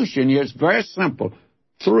solution here is very simple.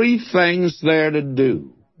 3 things there to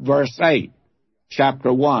do. Verse 8,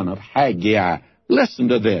 chapter 1 of Haggai. Listen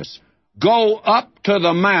to this. Go up to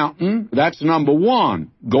the mountain. That's number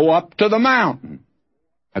 1. Go up to the mountain.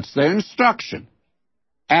 That's their instruction.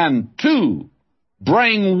 And 2,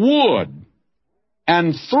 bring wood.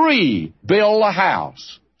 And 3, build a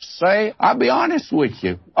house. Say, I'll be honest with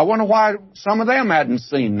you, I wonder why some of them hadn't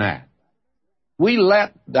seen that. We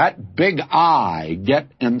let that big eye get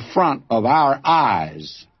in front of our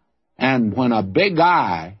eyes. And when a big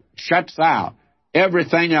eye shuts out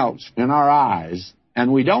everything else in our eyes,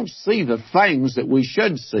 and we don't see the things that we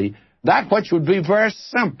should see, that which would be very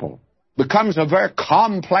simple becomes a very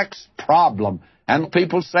complex problem. And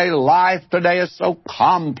people say life today is so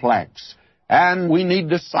complex, and we need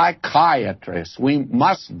the psychiatrist. We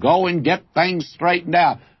must go and get things straightened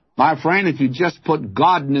out. My friend, if you just put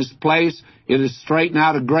God in His place, it'll straighten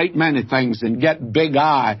out a great many things and get big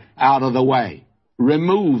eye out of the way.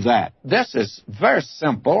 Remove that. This is very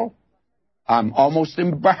simple. I'm almost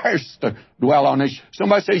embarrassed to dwell on this.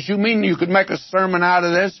 Somebody says, you mean you could make a sermon out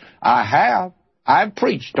of this? I have. I've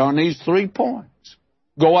preached on these 3 points.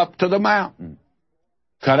 Go up to the mountain.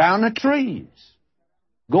 Cut down the trees.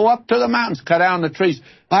 Go up to the mountains, cut down the trees.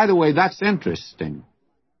 By the way, that's interesting.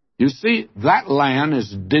 You see, that land is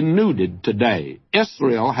denuded today.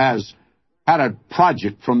 Israel has had a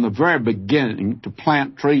project from the very beginning to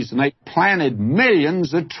plant trees, and they planted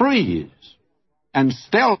millions of trees. And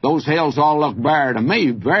still, those hills all look bare to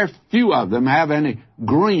me. Very few of them have any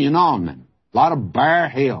green on them. A lot of bare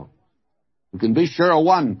hills. You can be sure of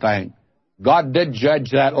one thing. God did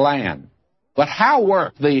judge that land. But how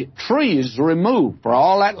were the trees removed? For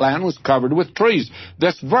all that land was covered with trees.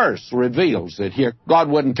 This verse reveals it here. God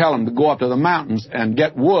wouldn't tell them to go up to the mountains and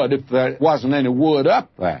get wood if there wasn't any wood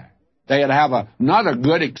up there. They'd have another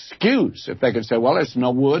good excuse if they could say, well, there's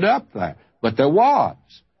no wood up there. But there was.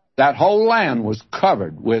 That whole land was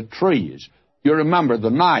covered with trees. You remember the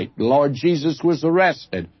night the Lord Jesus was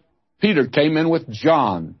arrested. Peter came in with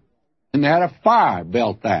John, and they had a fire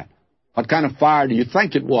built there. What kind of fire do you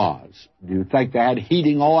think it was? Do you think they had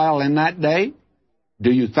heating oil in that day?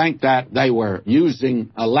 Do you think that they were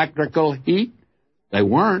using electrical heat? They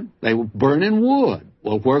weren't. They were burning wood.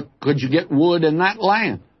 Well, where could you get wood in that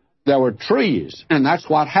land? There were trees, and that's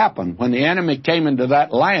what happened. When the enemy came into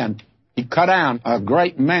that land, he cut down a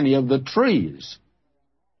great many of the trees.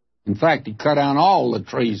 In fact, he cut down all the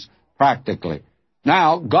trees practically.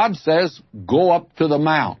 Now, God says, go up to the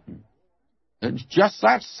mountain. It's just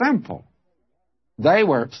that simple. They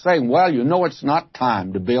were saying, well, you know it's not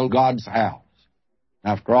time to build God's house.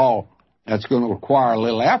 After all, that's going to require a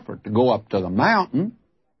little effort to go up to the mountain.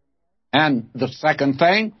 And the second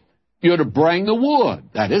thing, you're to bring the wood.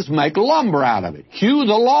 That is, make lumber out of it. Hew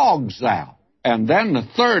the logs out. And then the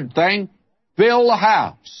third thing, build the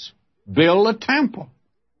house. Build the temple.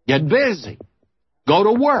 Get busy. Go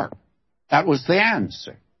to work. That was the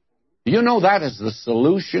answer. You know that is the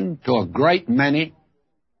solution to a great many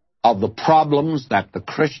of the problems that the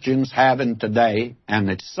Christians have in today, and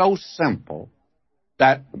it's so simple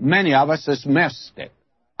that many of us has missed it.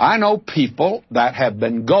 I know people that have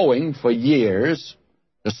been going for years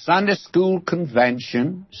to Sunday school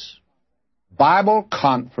conventions, Bible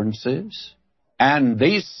conferences, and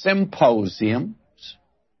these symposiums,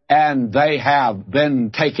 and they have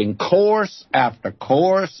been taking course after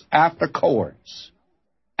course after course.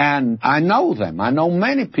 And I know them. I know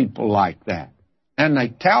many people like that. And they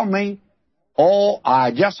tell me, oh,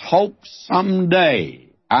 I just hope someday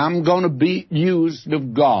I'm going to be used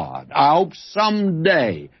of God. I hope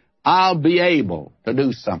someday I'll be able to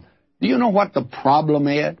do something. Do you know what the problem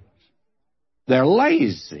is? They're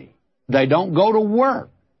lazy. They don't go to work.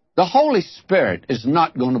 The Holy Spirit is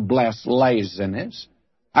not going to bless laziness.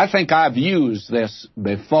 I think I've used this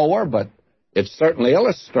before, but it certainly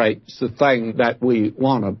illustrates the thing that we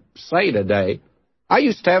want to say today. I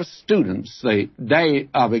used to have students the day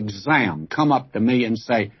of exam come up to me and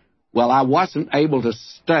say, well, I wasn't able to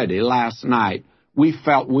study last night. We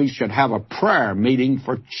felt we should have a prayer meeting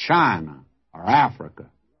for China or Africa.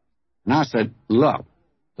 And I said, look,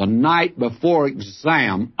 the night before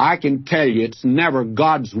exam, I can tell you it's never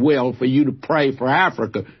God's will for you to pray for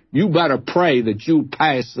Africa. You better pray that you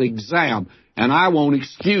pass the exam, and I won't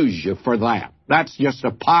excuse you for that. That's just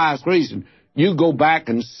a pious reason. You go back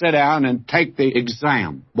and sit down and take the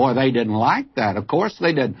exam. Boy, they didn't like that. Of course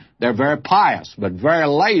they didn't. They're very pious, but very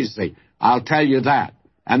lazy. I'll tell you that.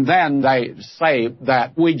 And then they say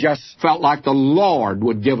that we just felt like the Lord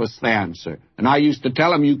would give us the answer. And I used to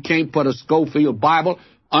tell them, you can't put a Schofield Bible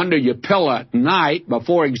under your pillow at night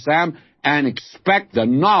before exam and expect the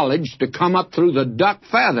knowledge to come up through the duck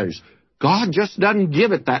feathers. God just doesn't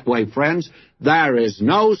give it that way, friends. There is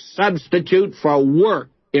no substitute for work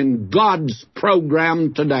in God's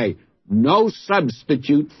program today. No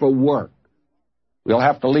substitute for work. We'll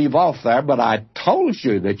have to leave off there, but I told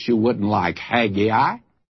you that you wouldn't like Haggai.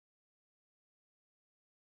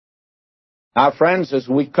 Now, friends, as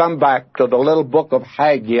we come back to the little book of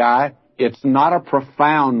Haggai, it's not a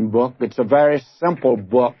profound book. It's a very simple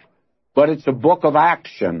book, but it's a book of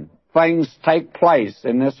action. Things take place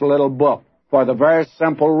in this little book for the very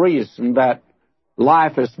simple reason that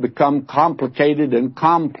life has become complicated and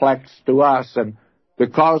complex to us, and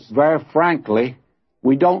because, very frankly,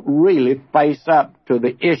 we don't really face up to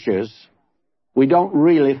the issues. We don't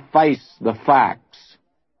really face the facts.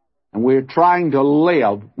 And we're trying to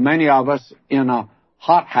live, many of us, in a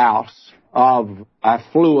hothouse of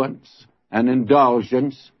affluence and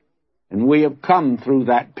indulgence. And we have come through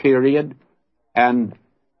that period, and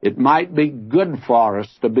it might be good for us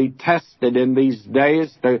to be tested in these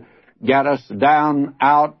days to get us down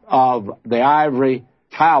out of the ivory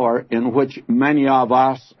tower in which many of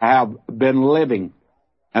us have been living.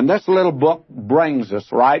 And this little book brings us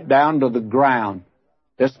right down to the ground.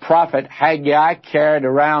 This prophet Haggai carried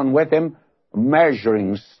around with him a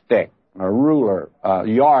measuring stick, a ruler, a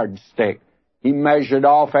yardstick. He measured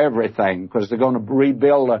off everything because they're going to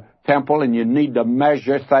rebuild a temple, and you need to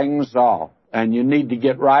measure things off. And you need to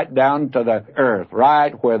get right down to the earth,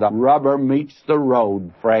 right where the rubber meets the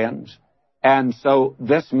road, friends. And so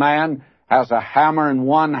this man has a hammer in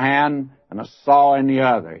one hand and a saw in the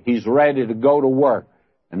other. He's ready to go to work.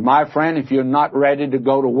 And my friend, if you're not ready to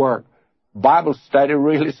go to work, Bible study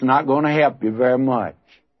really is not going to help you very much.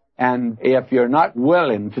 And if you're not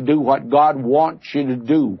willing to do what God wants you to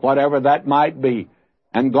do, whatever that might be,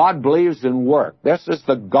 and God believes in work. This is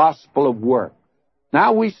the gospel of work.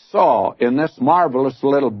 Now we saw in this marvelous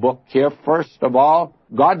little book here, first of all,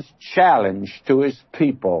 God's challenge to His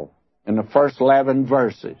people in the first 11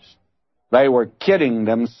 verses. They were kidding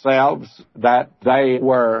themselves that they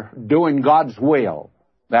were doing God's will,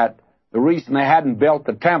 that the reason they hadn't built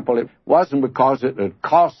the temple, it wasn't because it had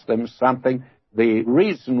cost them something. The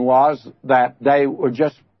reason was that they were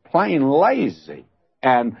just plain lazy.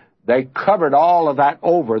 And they covered all of that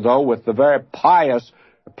over, though, with the very pious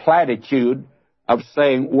platitude of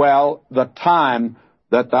saying, well, the time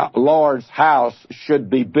that the Lord's house should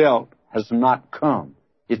be built has not come.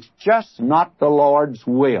 It's just not the Lord's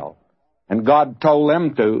will. And God told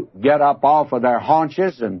them to get up off of their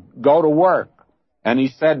haunches and go to work. And He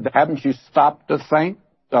said, haven't you stopped to think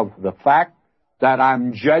of the fact that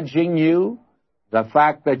I'm judging you, the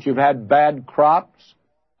fact that you've had bad crops,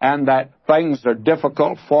 and that things are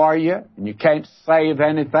difficult for you, and you can't save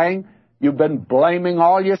anything? You've been blaming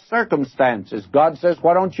all your circumstances. God says,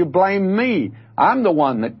 why don't you blame me? I'm the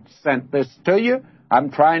one that sent this to you.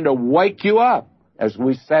 I'm trying to wake you up. As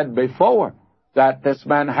we said before, that this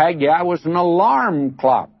man Haggai was an alarm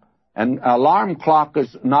clock. And an alarm clock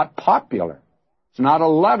is not popular. It's not a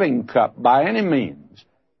loving cup by any means.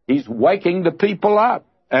 He's waking the people up.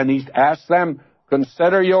 And He's asked them,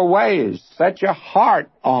 consider your ways. Set your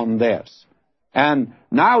heart on this. And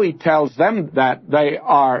now He tells them that they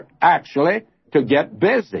are actually to get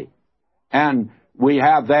busy. And we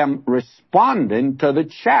have them responding to the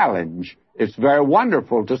challenge. It's very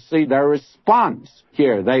wonderful to see their response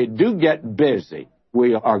here. They do get busy.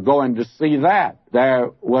 We are going to see that.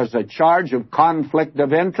 There was a charge of conflict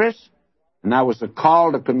of interest, and there was a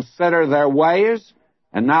call to consider their ways,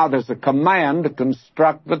 and now there's a command to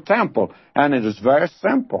construct the temple. And it is very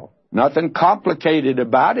simple. Nothing complicated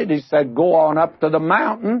about it. He said, go on up to the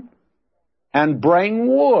mountain and bring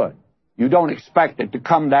wood. You don't expect it to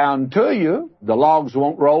come down to you. The logs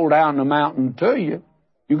won't roll down the mountain to you.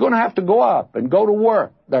 You're going to have to go up and go to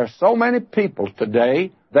work. There are so many people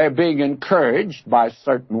today, they're being encouraged by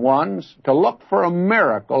certain ones to look for a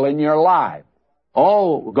miracle in your life.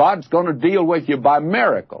 Oh, God's going to deal with you by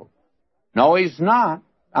miracle. No, He's not.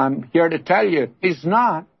 I'm here to tell you, He's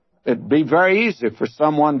not. It'd be very easy for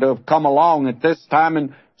someone to have come along at this time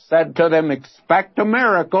and said to them, expect a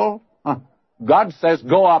miracle. God says,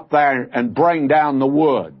 go up there and bring down the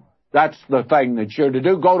wood. That's the thing that you're to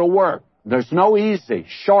do. Go to work. There's no easy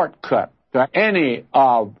shortcut to any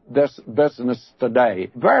of this business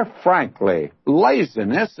today. Very frankly,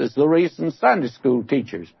 laziness is the reason Sunday school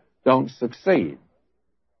teachers don't succeed.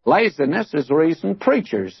 Laziness is the reason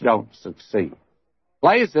preachers don't succeed.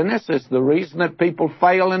 Laziness is the reason that people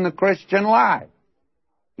fail in the Christian life.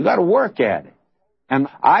 You've got to work at it. And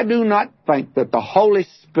I do not think that the Holy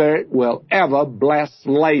Spirit will ever bless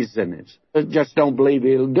laziness. I just don't believe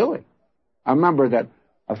He'll do it. I remember that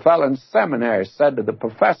a fellow in seminary said to the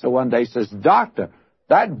professor one day, he says, Doctor,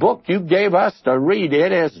 that book you gave us to read,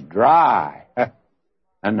 it is dry.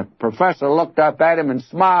 And the professor looked up at him and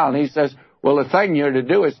smiled, and he says, well, the thing you're to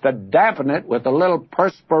do is to dampen it with a little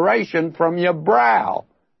perspiration from your brow.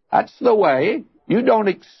 That's the way. You don't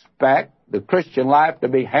expect the Christian life to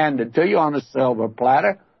be handed to you on a silver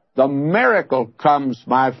platter. The miracle comes,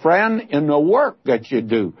 my friend, in the work that you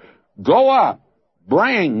do. Go up,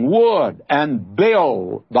 bring wood, and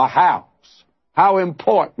build the house. How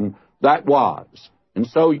important that was. And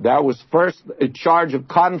so there was first a charge of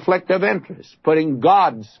conflict of interest, putting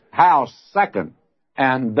God's house second,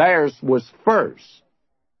 and theirs was first.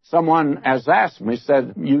 Someone has asked me,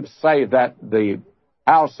 said, you say that the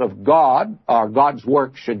house of God, or God's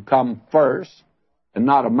work, should come first, and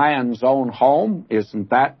not a man's own home. Isn't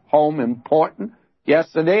that home important? Yes,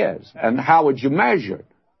 it is. And how would you measure it?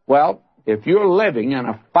 Well, if you're living in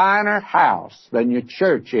a finer house than your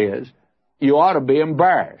church is, you ought to be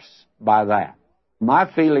embarrassed by that.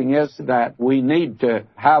 My feeling is that we need to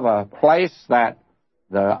have a place that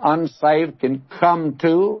the unsaved can come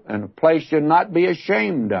to, and a place you'll not be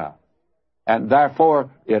ashamed of. And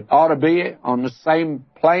therefore, it ought to be on the same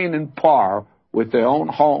plane and par with their own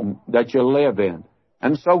home that you live in.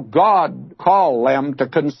 And so God called them to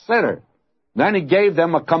consider. Then He gave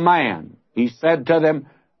them a command. He said to them,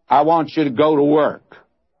 I want you to go to work.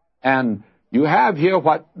 And you have here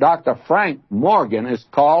what Dr. Frank Morgan has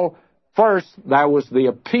called, first, there was the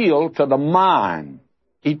appeal to the mind.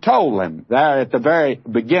 He told them there at the very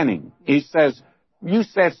beginning, he says, you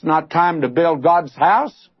said it's not time to build God's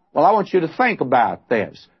house? Well, I want you to think about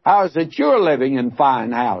this. How is it you're living in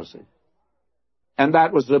fine houses? and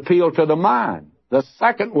that was the appeal to the mind. The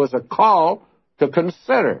second was a call to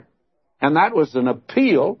consider, and that was an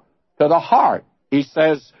appeal to the heart. He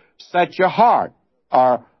says, set your heart,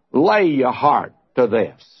 or lay your heart to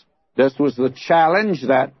this. This was the challenge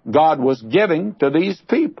that God was giving to these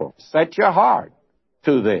people. Set your heart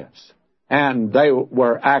to this. And they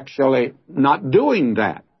were actually not doing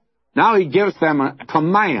that. Now he gives them a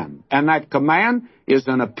command, and that command is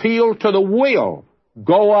an appeal to the will.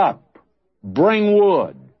 Go up, bring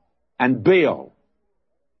wood, and build.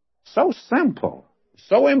 So simple,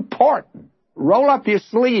 so important. Roll up your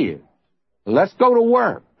sleeves. Let's go to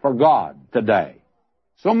work for God today.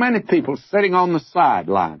 So many people sitting on the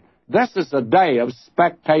sideline. This is a day of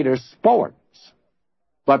spectator sports.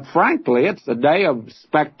 But frankly, it's a day of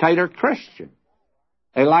spectator Christian.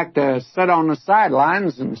 They like to sit on the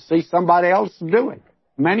sidelines and see somebody else do it.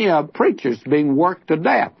 Many preachers being worked to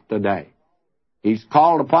death today. He's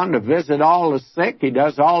called upon to visit all the sick. He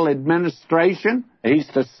does all administration. He's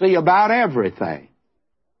to see about everything.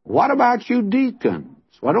 What about you deacons?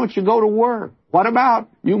 Why don't you go to work? What about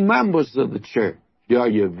you members of the church? Are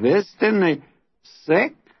you visiting the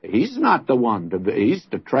sick? He's not the one he's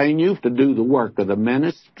to train you to do the work of the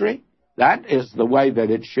ministry. That is the way that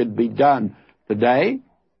it should be done today.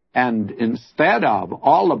 And instead of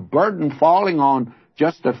all the burden falling on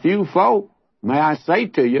just a few folk, may I say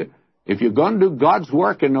to you, if you're going to do God's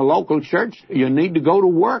work in the local church, you need to go to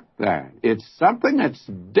work there. It's something that's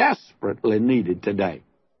desperately needed today.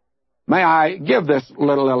 May I give this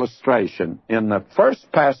little illustration? In the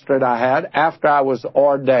first pastorate I had after I was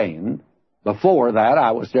ordained, before that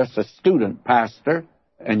I was just a student pastor,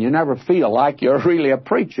 and you never feel like you're really a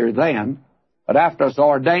preacher then. But after I was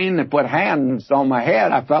ordained and put hands on my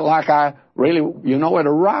head, I felt like I really, it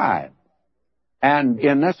arrived. And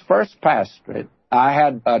in this first pastorate, I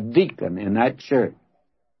had a deacon in that church.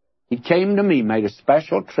 He came to me, made a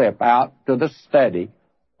special trip out to the study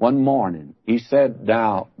one morning. He said,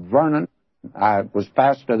 now, Vernon, I was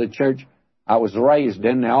pastor of the church I was raised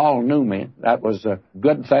in. They all knew me. That was a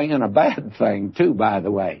good thing and a bad thing, too, by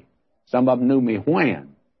the way. Some of them knew me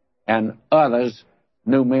when, and others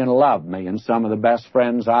knew me and loved me. And some of the best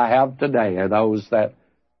friends I have today are those that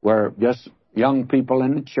were just young people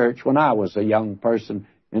in the church when I was a young person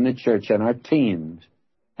in the church in our teens.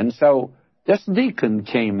 And so this deacon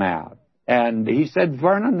came out, and he said,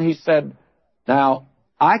 Vernon, he said, now,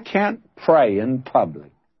 I can't pray in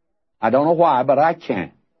public. I don't know why, but I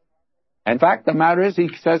can't. In fact, the matter is, he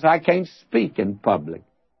says, I can't speak in public.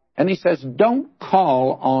 And he says, don't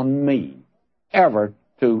call on me ever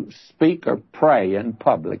to speak or pray in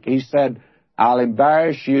public. He said, I'll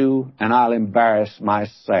embarrass you and I'll embarrass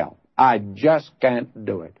myself. I just can't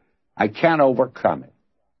do it. I can't overcome it.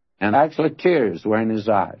 And actually tears were in his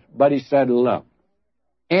eyes. But he said, look,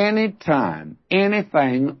 anytime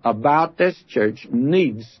anything about this church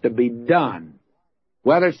needs to be done,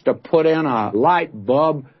 whether it's to put in a light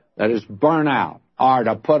bulb that is burnt out, or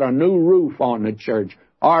to put a new roof on the church,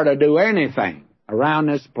 or to do anything around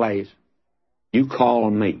this place, you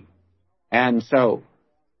call me. And so,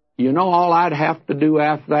 all I'd have to do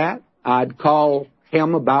after that? I'd call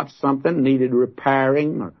him about something needed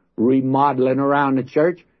repairing or remodeling around the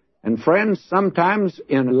church. And friends, sometimes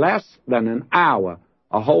in less than an hour,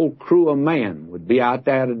 a whole crew of men would be out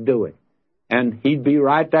there to do it. And he'd be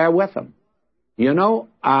right there with them.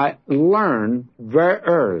 I learned very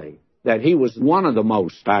early that he was one of the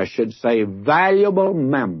most, I should say, valuable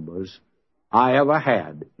members I ever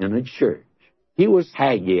had in a church. He was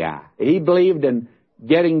Haggai. He believed in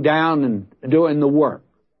getting down and doing the work.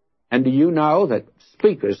 And do you know that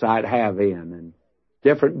speakers I'd have in and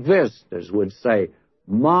different visitors would say,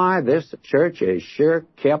 my, this church is sure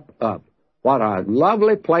kept up. What a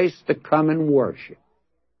lovely place to come and worship.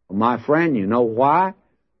 Well, my friend, you know why?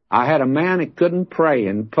 I had a man that couldn't pray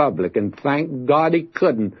in public, and thank God he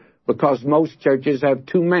couldn't, because most churches have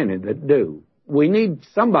too many that do. We need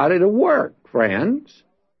somebody to work, friends.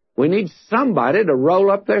 We need somebody to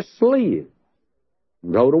roll up their sleeves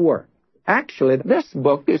and go to work. Actually, this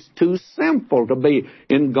book is too simple to be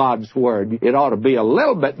in God's Word. It ought to be a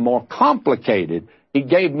little bit more complicated. He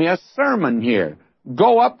gave me a sermon here.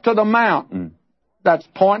 Go up to the mountain. That's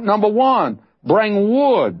point number 1. Bring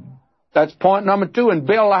wood. That's point number 2. And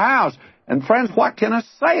build a house. And friends, what can I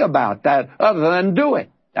say about that other than do it?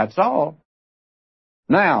 That's all.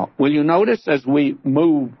 Now, will you notice as we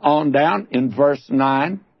move on down in verse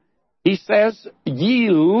 9, he says, ye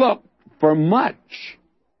looked for much,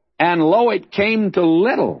 and lo, it came to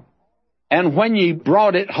little. And when ye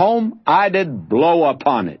brought it home, I did blow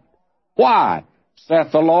upon it. Why,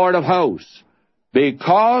 saith the Lord of hosts?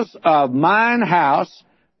 Because of mine house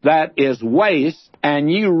that is waste,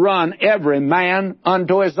 and ye run every man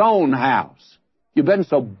unto his own house. You've been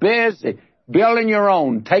so busy building your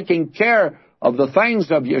own, taking care of the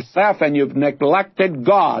things of yourself, and you've neglected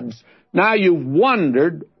God's. Now you've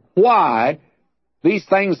wondered why these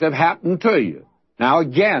things have happened to you. Now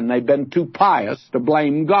again, they've been too pious to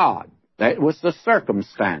blame God. That was the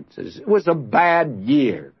circumstances. It was a bad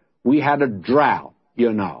year. We had a drought,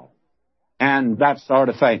 you know, and that sort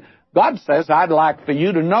of thing. God says, I'd like for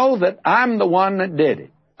you to know that I'm the one that did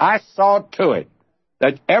it. I saw to it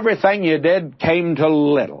that everything you did came to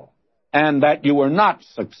little and that you were not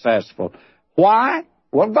successful. Why?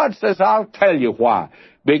 Well, God says, I'll tell you why.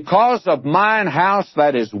 Because of mine house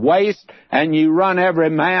that is waste, and ye run every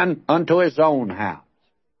man unto his own house.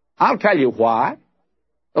 I'll tell you why.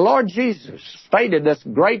 The Lord Jesus stated this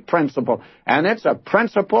great principle, and it's a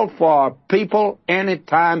principle for people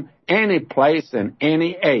anytime, any place, in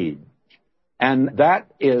any age. And that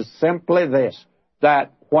is simply this,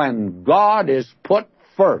 that when God is put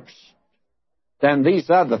first, then these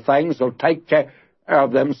other things will take care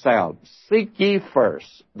of themselves. Seek ye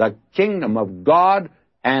first the kingdom of God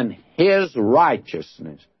and his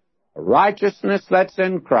righteousness, a righteousness that's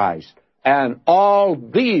in Christ, and all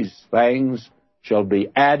these things shall be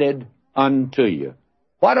added unto you.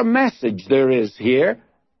 What a message there is here,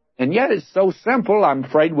 and yet it's so simple, I'm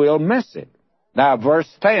afraid we'll miss it. Now, verse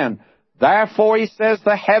 10, therefore, he says,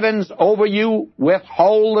 the heavens over you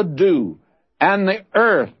withhold the dew, and the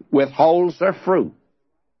earth withholds their fruit.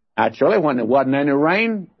 Actually, when there wasn't any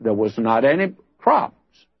rain, there was not any crops.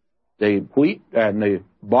 The wheat and the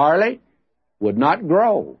barley would not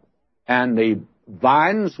grow, and the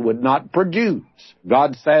vines would not produce.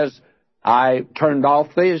 God says, I turned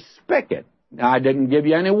off the spigot. I didn't give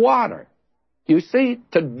you any water. You see,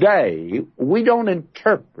 today, we don't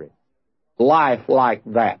interpret life like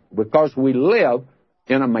that because we live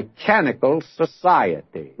in a mechanical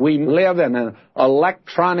society. We live in an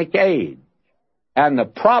electronic age. And the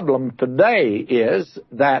problem today is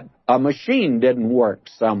that a machine didn't work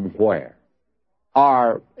somewhere.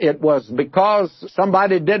 Or it was because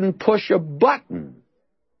somebody didn't push a button.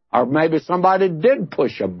 Or maybe somebody did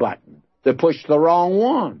push a button. They pushed the wrong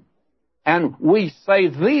one. And we say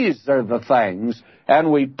these are the things,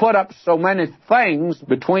 and we put up so many things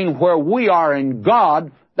between where we are and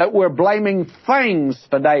God that we're blaming things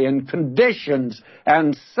today and conditions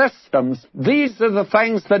and systems. These are the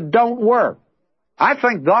things that don't work. I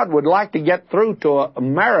think God would like to get through to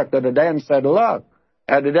America today and said, look,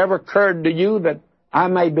 had it ever occurred to you that I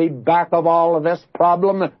may be back of all of this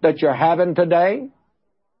problem that you're having today?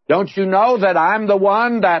 Don't you know that I'm the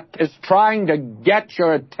one that is trying to get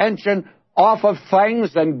your attention off of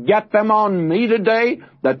things and get them on me today,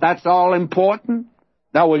 that's all important?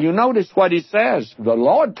 Now, will you notice what he says? The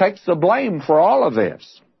Lord takes the blame for all of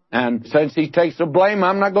this. And since he takes the blame,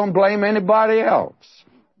 I'm not going to blame anybody else.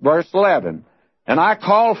 Verse 11, and I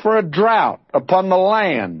call for a drought upon the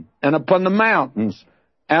land and upon the mountains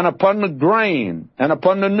and upon the grain and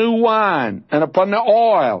upon the new wine and upon the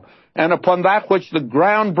oil and upon that which the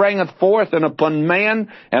ground bringeth forth, and upon men,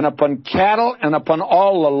 and upon cattle, and upon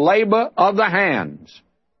all the labor of the hands.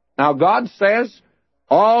 Now God says,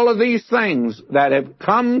 all of these things that have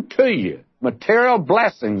come to you, material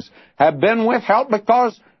blessings, have been withheld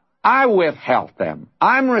because I withheld them.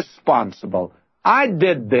 I'm responsible. I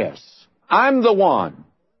did this. I'm the one.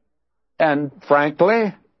 And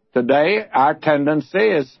frankly, today our tendency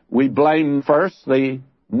is we blame first the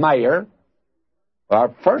mayor.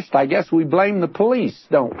 First, I guess we blame the police,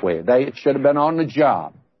 don't we? They should have been on the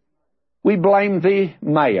job. We blame the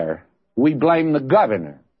mayor. We blame the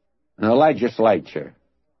governor and the legislature.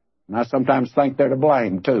 And I sometimes think they're to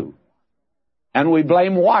blame, too. And we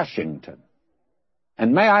blame Washington.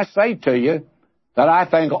 And may I say to you that I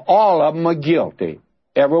think all of them are guilty,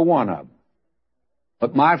 every one of them.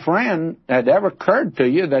 But my friend, had it ever occurred to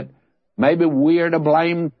you that maybe we're to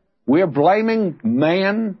blame? We're blaming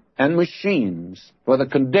man and machines for the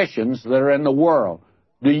conditions that are in the world.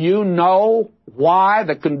 Do you know why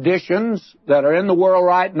the conditions that are in the world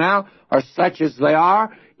right now are such as they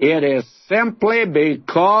are? It is simply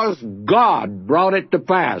because God brought it to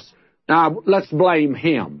pass. Now, let's blame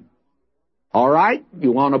him. All right?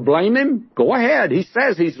 You want to blame him? Go ahead. He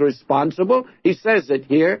says he's responsible. He says it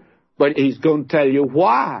here, but he's going to tell you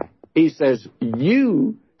why. He says,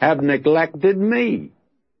 you have neglected me.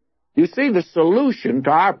 You see, the solution to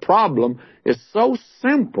our problem is so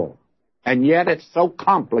simple, and yet it's so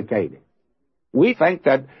complicated. We think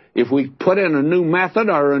that if we put in a new method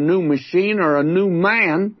or a new machine or a new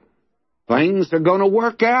man, things are going to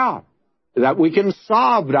work out, that we can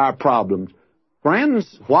solve our problems.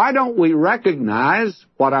 Friends, why don't we recognize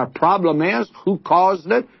what our problem is, who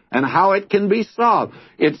caused it, and how it can be solved?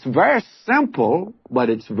 It's very simple, but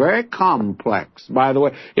it's very complex, by the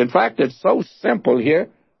way. In fact, it's so simple here,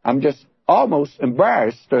 I'm just almost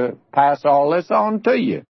embarrassed to pass all this on to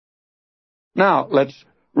you. Now, let's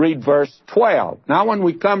read verse 12. Now, when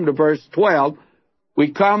we come to verse 12,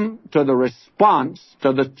 we come to the response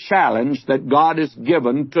to the challenge that God has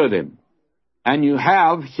given to them. And you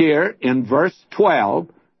have here in verse 12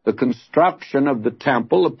 the construction of the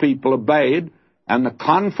temple, the people obeyed, and the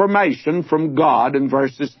confirmation from God in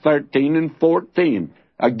verses 13 and 14.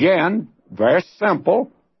 Again, very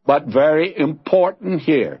simple, but very important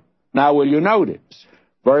here. Now, will you notice?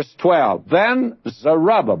 Verse 12, Then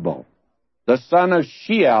Zerubbabel, the son of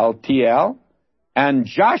Shealtiel, and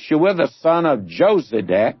Joshua, the son of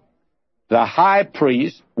Josedek, the high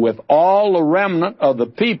priest, with all the remnant of the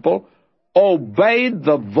people, obeyed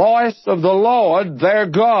the voice of the Lord their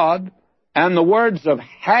God and the words of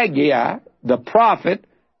Haggai the prophet,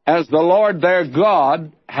 as the Lord their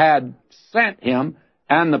God had sent him,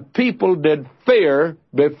 and the people did fear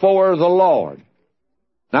before the Lord.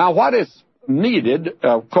 Now, what is needed,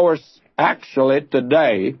 of course, actually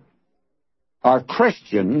today, are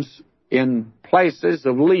Christians in places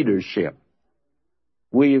of leadership.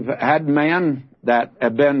 We've had men that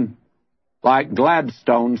have been, like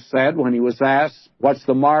Gladstone said when he was asked, what's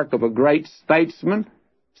the mark of a great statesman?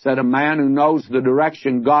 He said, a man who knows the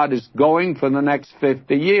direction God is going for the next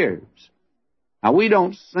 50 years. Now, we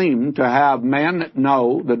don't seem to have men that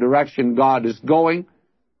know the direction God is going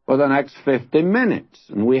for the next 50 minutes.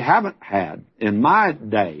 And we haven't had, in my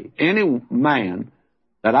day, any man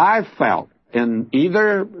that I felt in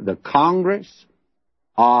either the Congress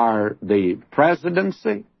or the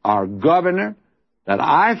presidency or governor that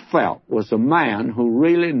I felt was a man who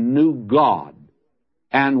really knew God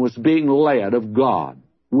and was being led of God.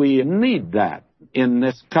 We need that in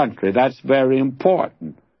this country. That's very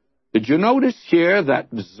important. Did you notice here that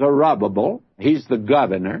Zerubbabel, he's the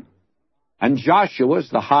governor, and Joshua's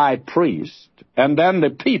the high priest, and then the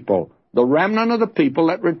people, the remnant of the people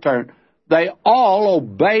that returned, they all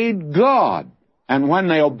obeyed God. And when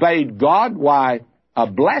they obeyed God, why, a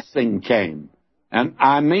blessing came. And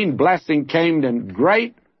I mean blessing came in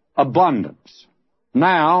great abundance.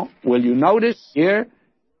 Now, will you notice here,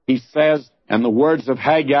 he says, and the words of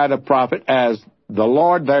Haggai the prophet, as the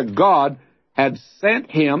Lord their God had sent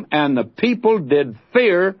him, and the people did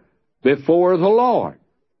fear before the Lord.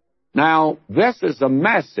 Now, this is a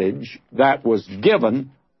message that was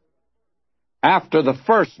given after the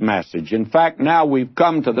first message. In fact, now we've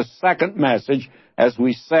come to the second message, as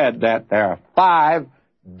we said that there are 5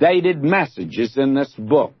 dated messages in this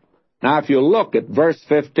book. Now, if you look at verse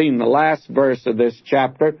 15, the last verse of this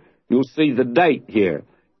chapter, you'll see the date here.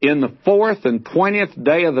 In the 4th and 20th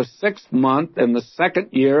day of the 6th month, in the 2nd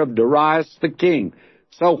year of Darius the king.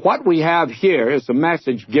 So what we have here is a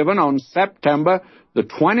message given on September the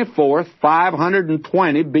 24th,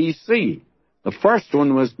 520 B.C. The first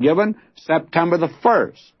one was given September the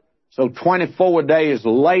 1st. So 24 days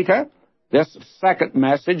later, this second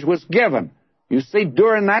message was given. You see,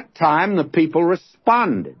 during that time, the people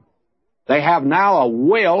responded. They have now a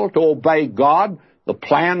will to obey God. The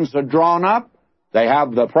plans are drawn up. They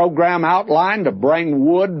have the program outlined to bring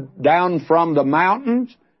wood down from the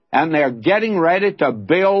mountains, and they're getting ready to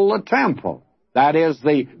build the temple. That is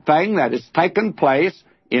the thing that has taken place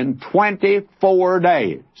in 24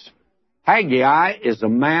 days. Haggai is a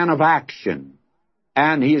man of action,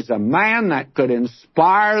 and he's a man that could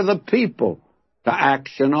inspire the people to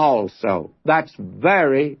action also. That's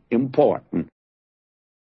very important.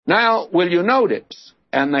 Now, will you notice,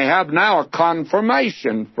 and they have now a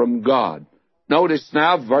confirmation from God. Notice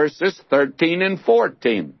now verses 13 and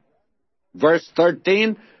 14. Verse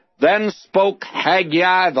 13, Then spoke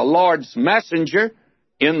Haggai, the Lord's messenger,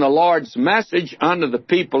 in the Lord's message unto the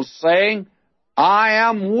people, saying, I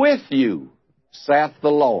am with you, saith the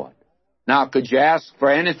Lord. Now, could you ask for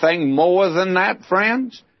anything more than that,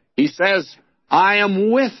 friends? He says, I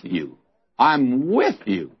am with you. I'm with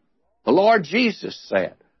you. The Lord Jesus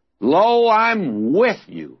said, Lo, I'm with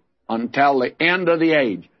you until the end of the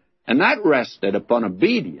age. And that rested upon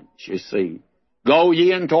obedience, you see. Go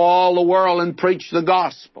ye into all the world and preach the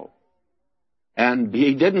gospel. And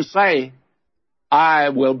he didn't say, I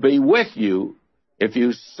will be with you if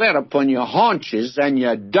you sit upon your haunches and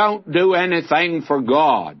you don't do anything for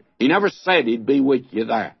God. He never said he'd be with you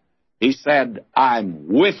there. He said, I'm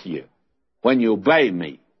with you when you obey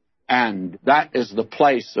me. And that is the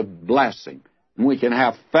place of blessing. And we can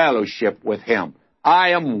have fellowship with him.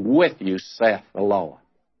 I am with you, saith the Lord.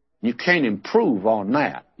 You can't improve on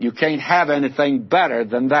that. You can't have anything better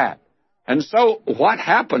than that. And so what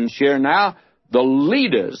happens here now, the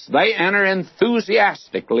leaders, they enter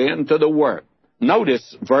enthusiastically into the work.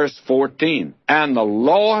 Notice verse 14. And the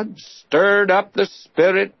Lord stirred up the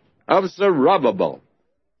spirit of Zerubbabel,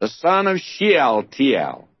 the son of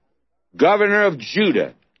Shealtiel, governor of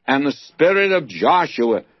Judah, and the spirit of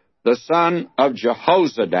Joshua, the son of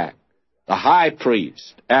Jehozadak, the high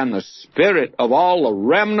priest, and the spirit of all the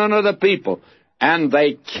remnant of the people. And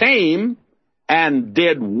they came and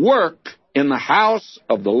did work in the house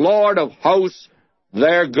of the Lord of hosts,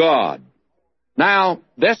 their God. Now,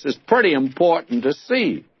 this is pretty important to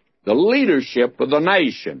see. The leadership of the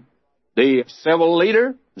nation. The civil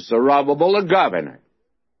leader, Zerubbabel, the governor.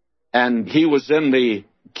 And he was in the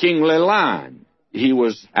kingly line. He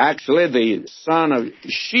was actually the son of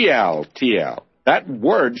Shealtiel. That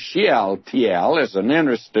word, Shealtiel, is an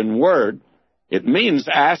interesting word. It means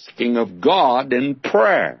asking of God in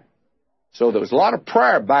prayer. So there was a lot of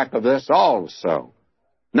prayer back of this also.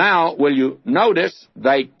 Now, will you notice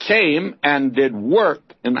they came and did work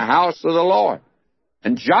in the house of the Lord.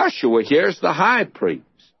 And Joshua here's the high priest.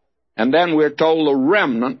 And then we're told the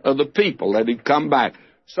remnant of the people that had come back.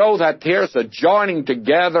 So that here's a joining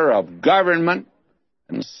together of government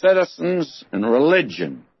and citizens and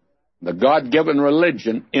religion, the God-given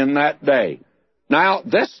religion in that day. Now,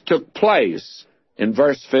 this took place in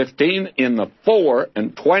verse 15 in the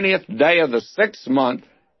 24th day of the 6th month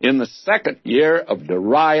in the 2nd year of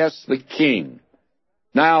Darius the king.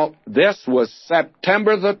 Now, this was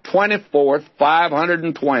September the 24th,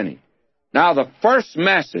 520. Now, the first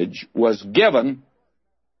message was given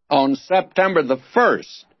on September the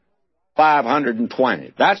 1st,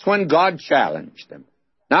 520. That's when God challenged them.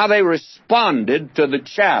 Now, they responded to the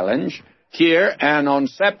challenge here, and on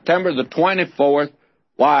September the 24th,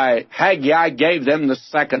 why, Haggai gave them the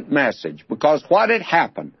second message. Because what had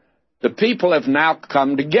happened? The people have now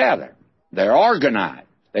come together. They're organized.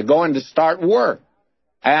 They're going to start work.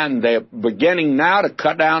 And they're beginning now to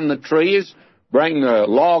cut down the trees, bring the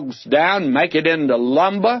logs down, make it into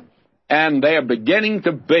lumber, and they're beginning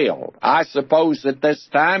to build. I suppose at this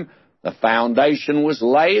time the foundation was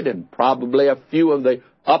laid, and probably a few of the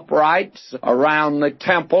uprights around the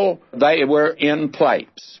temple, they were in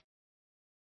place.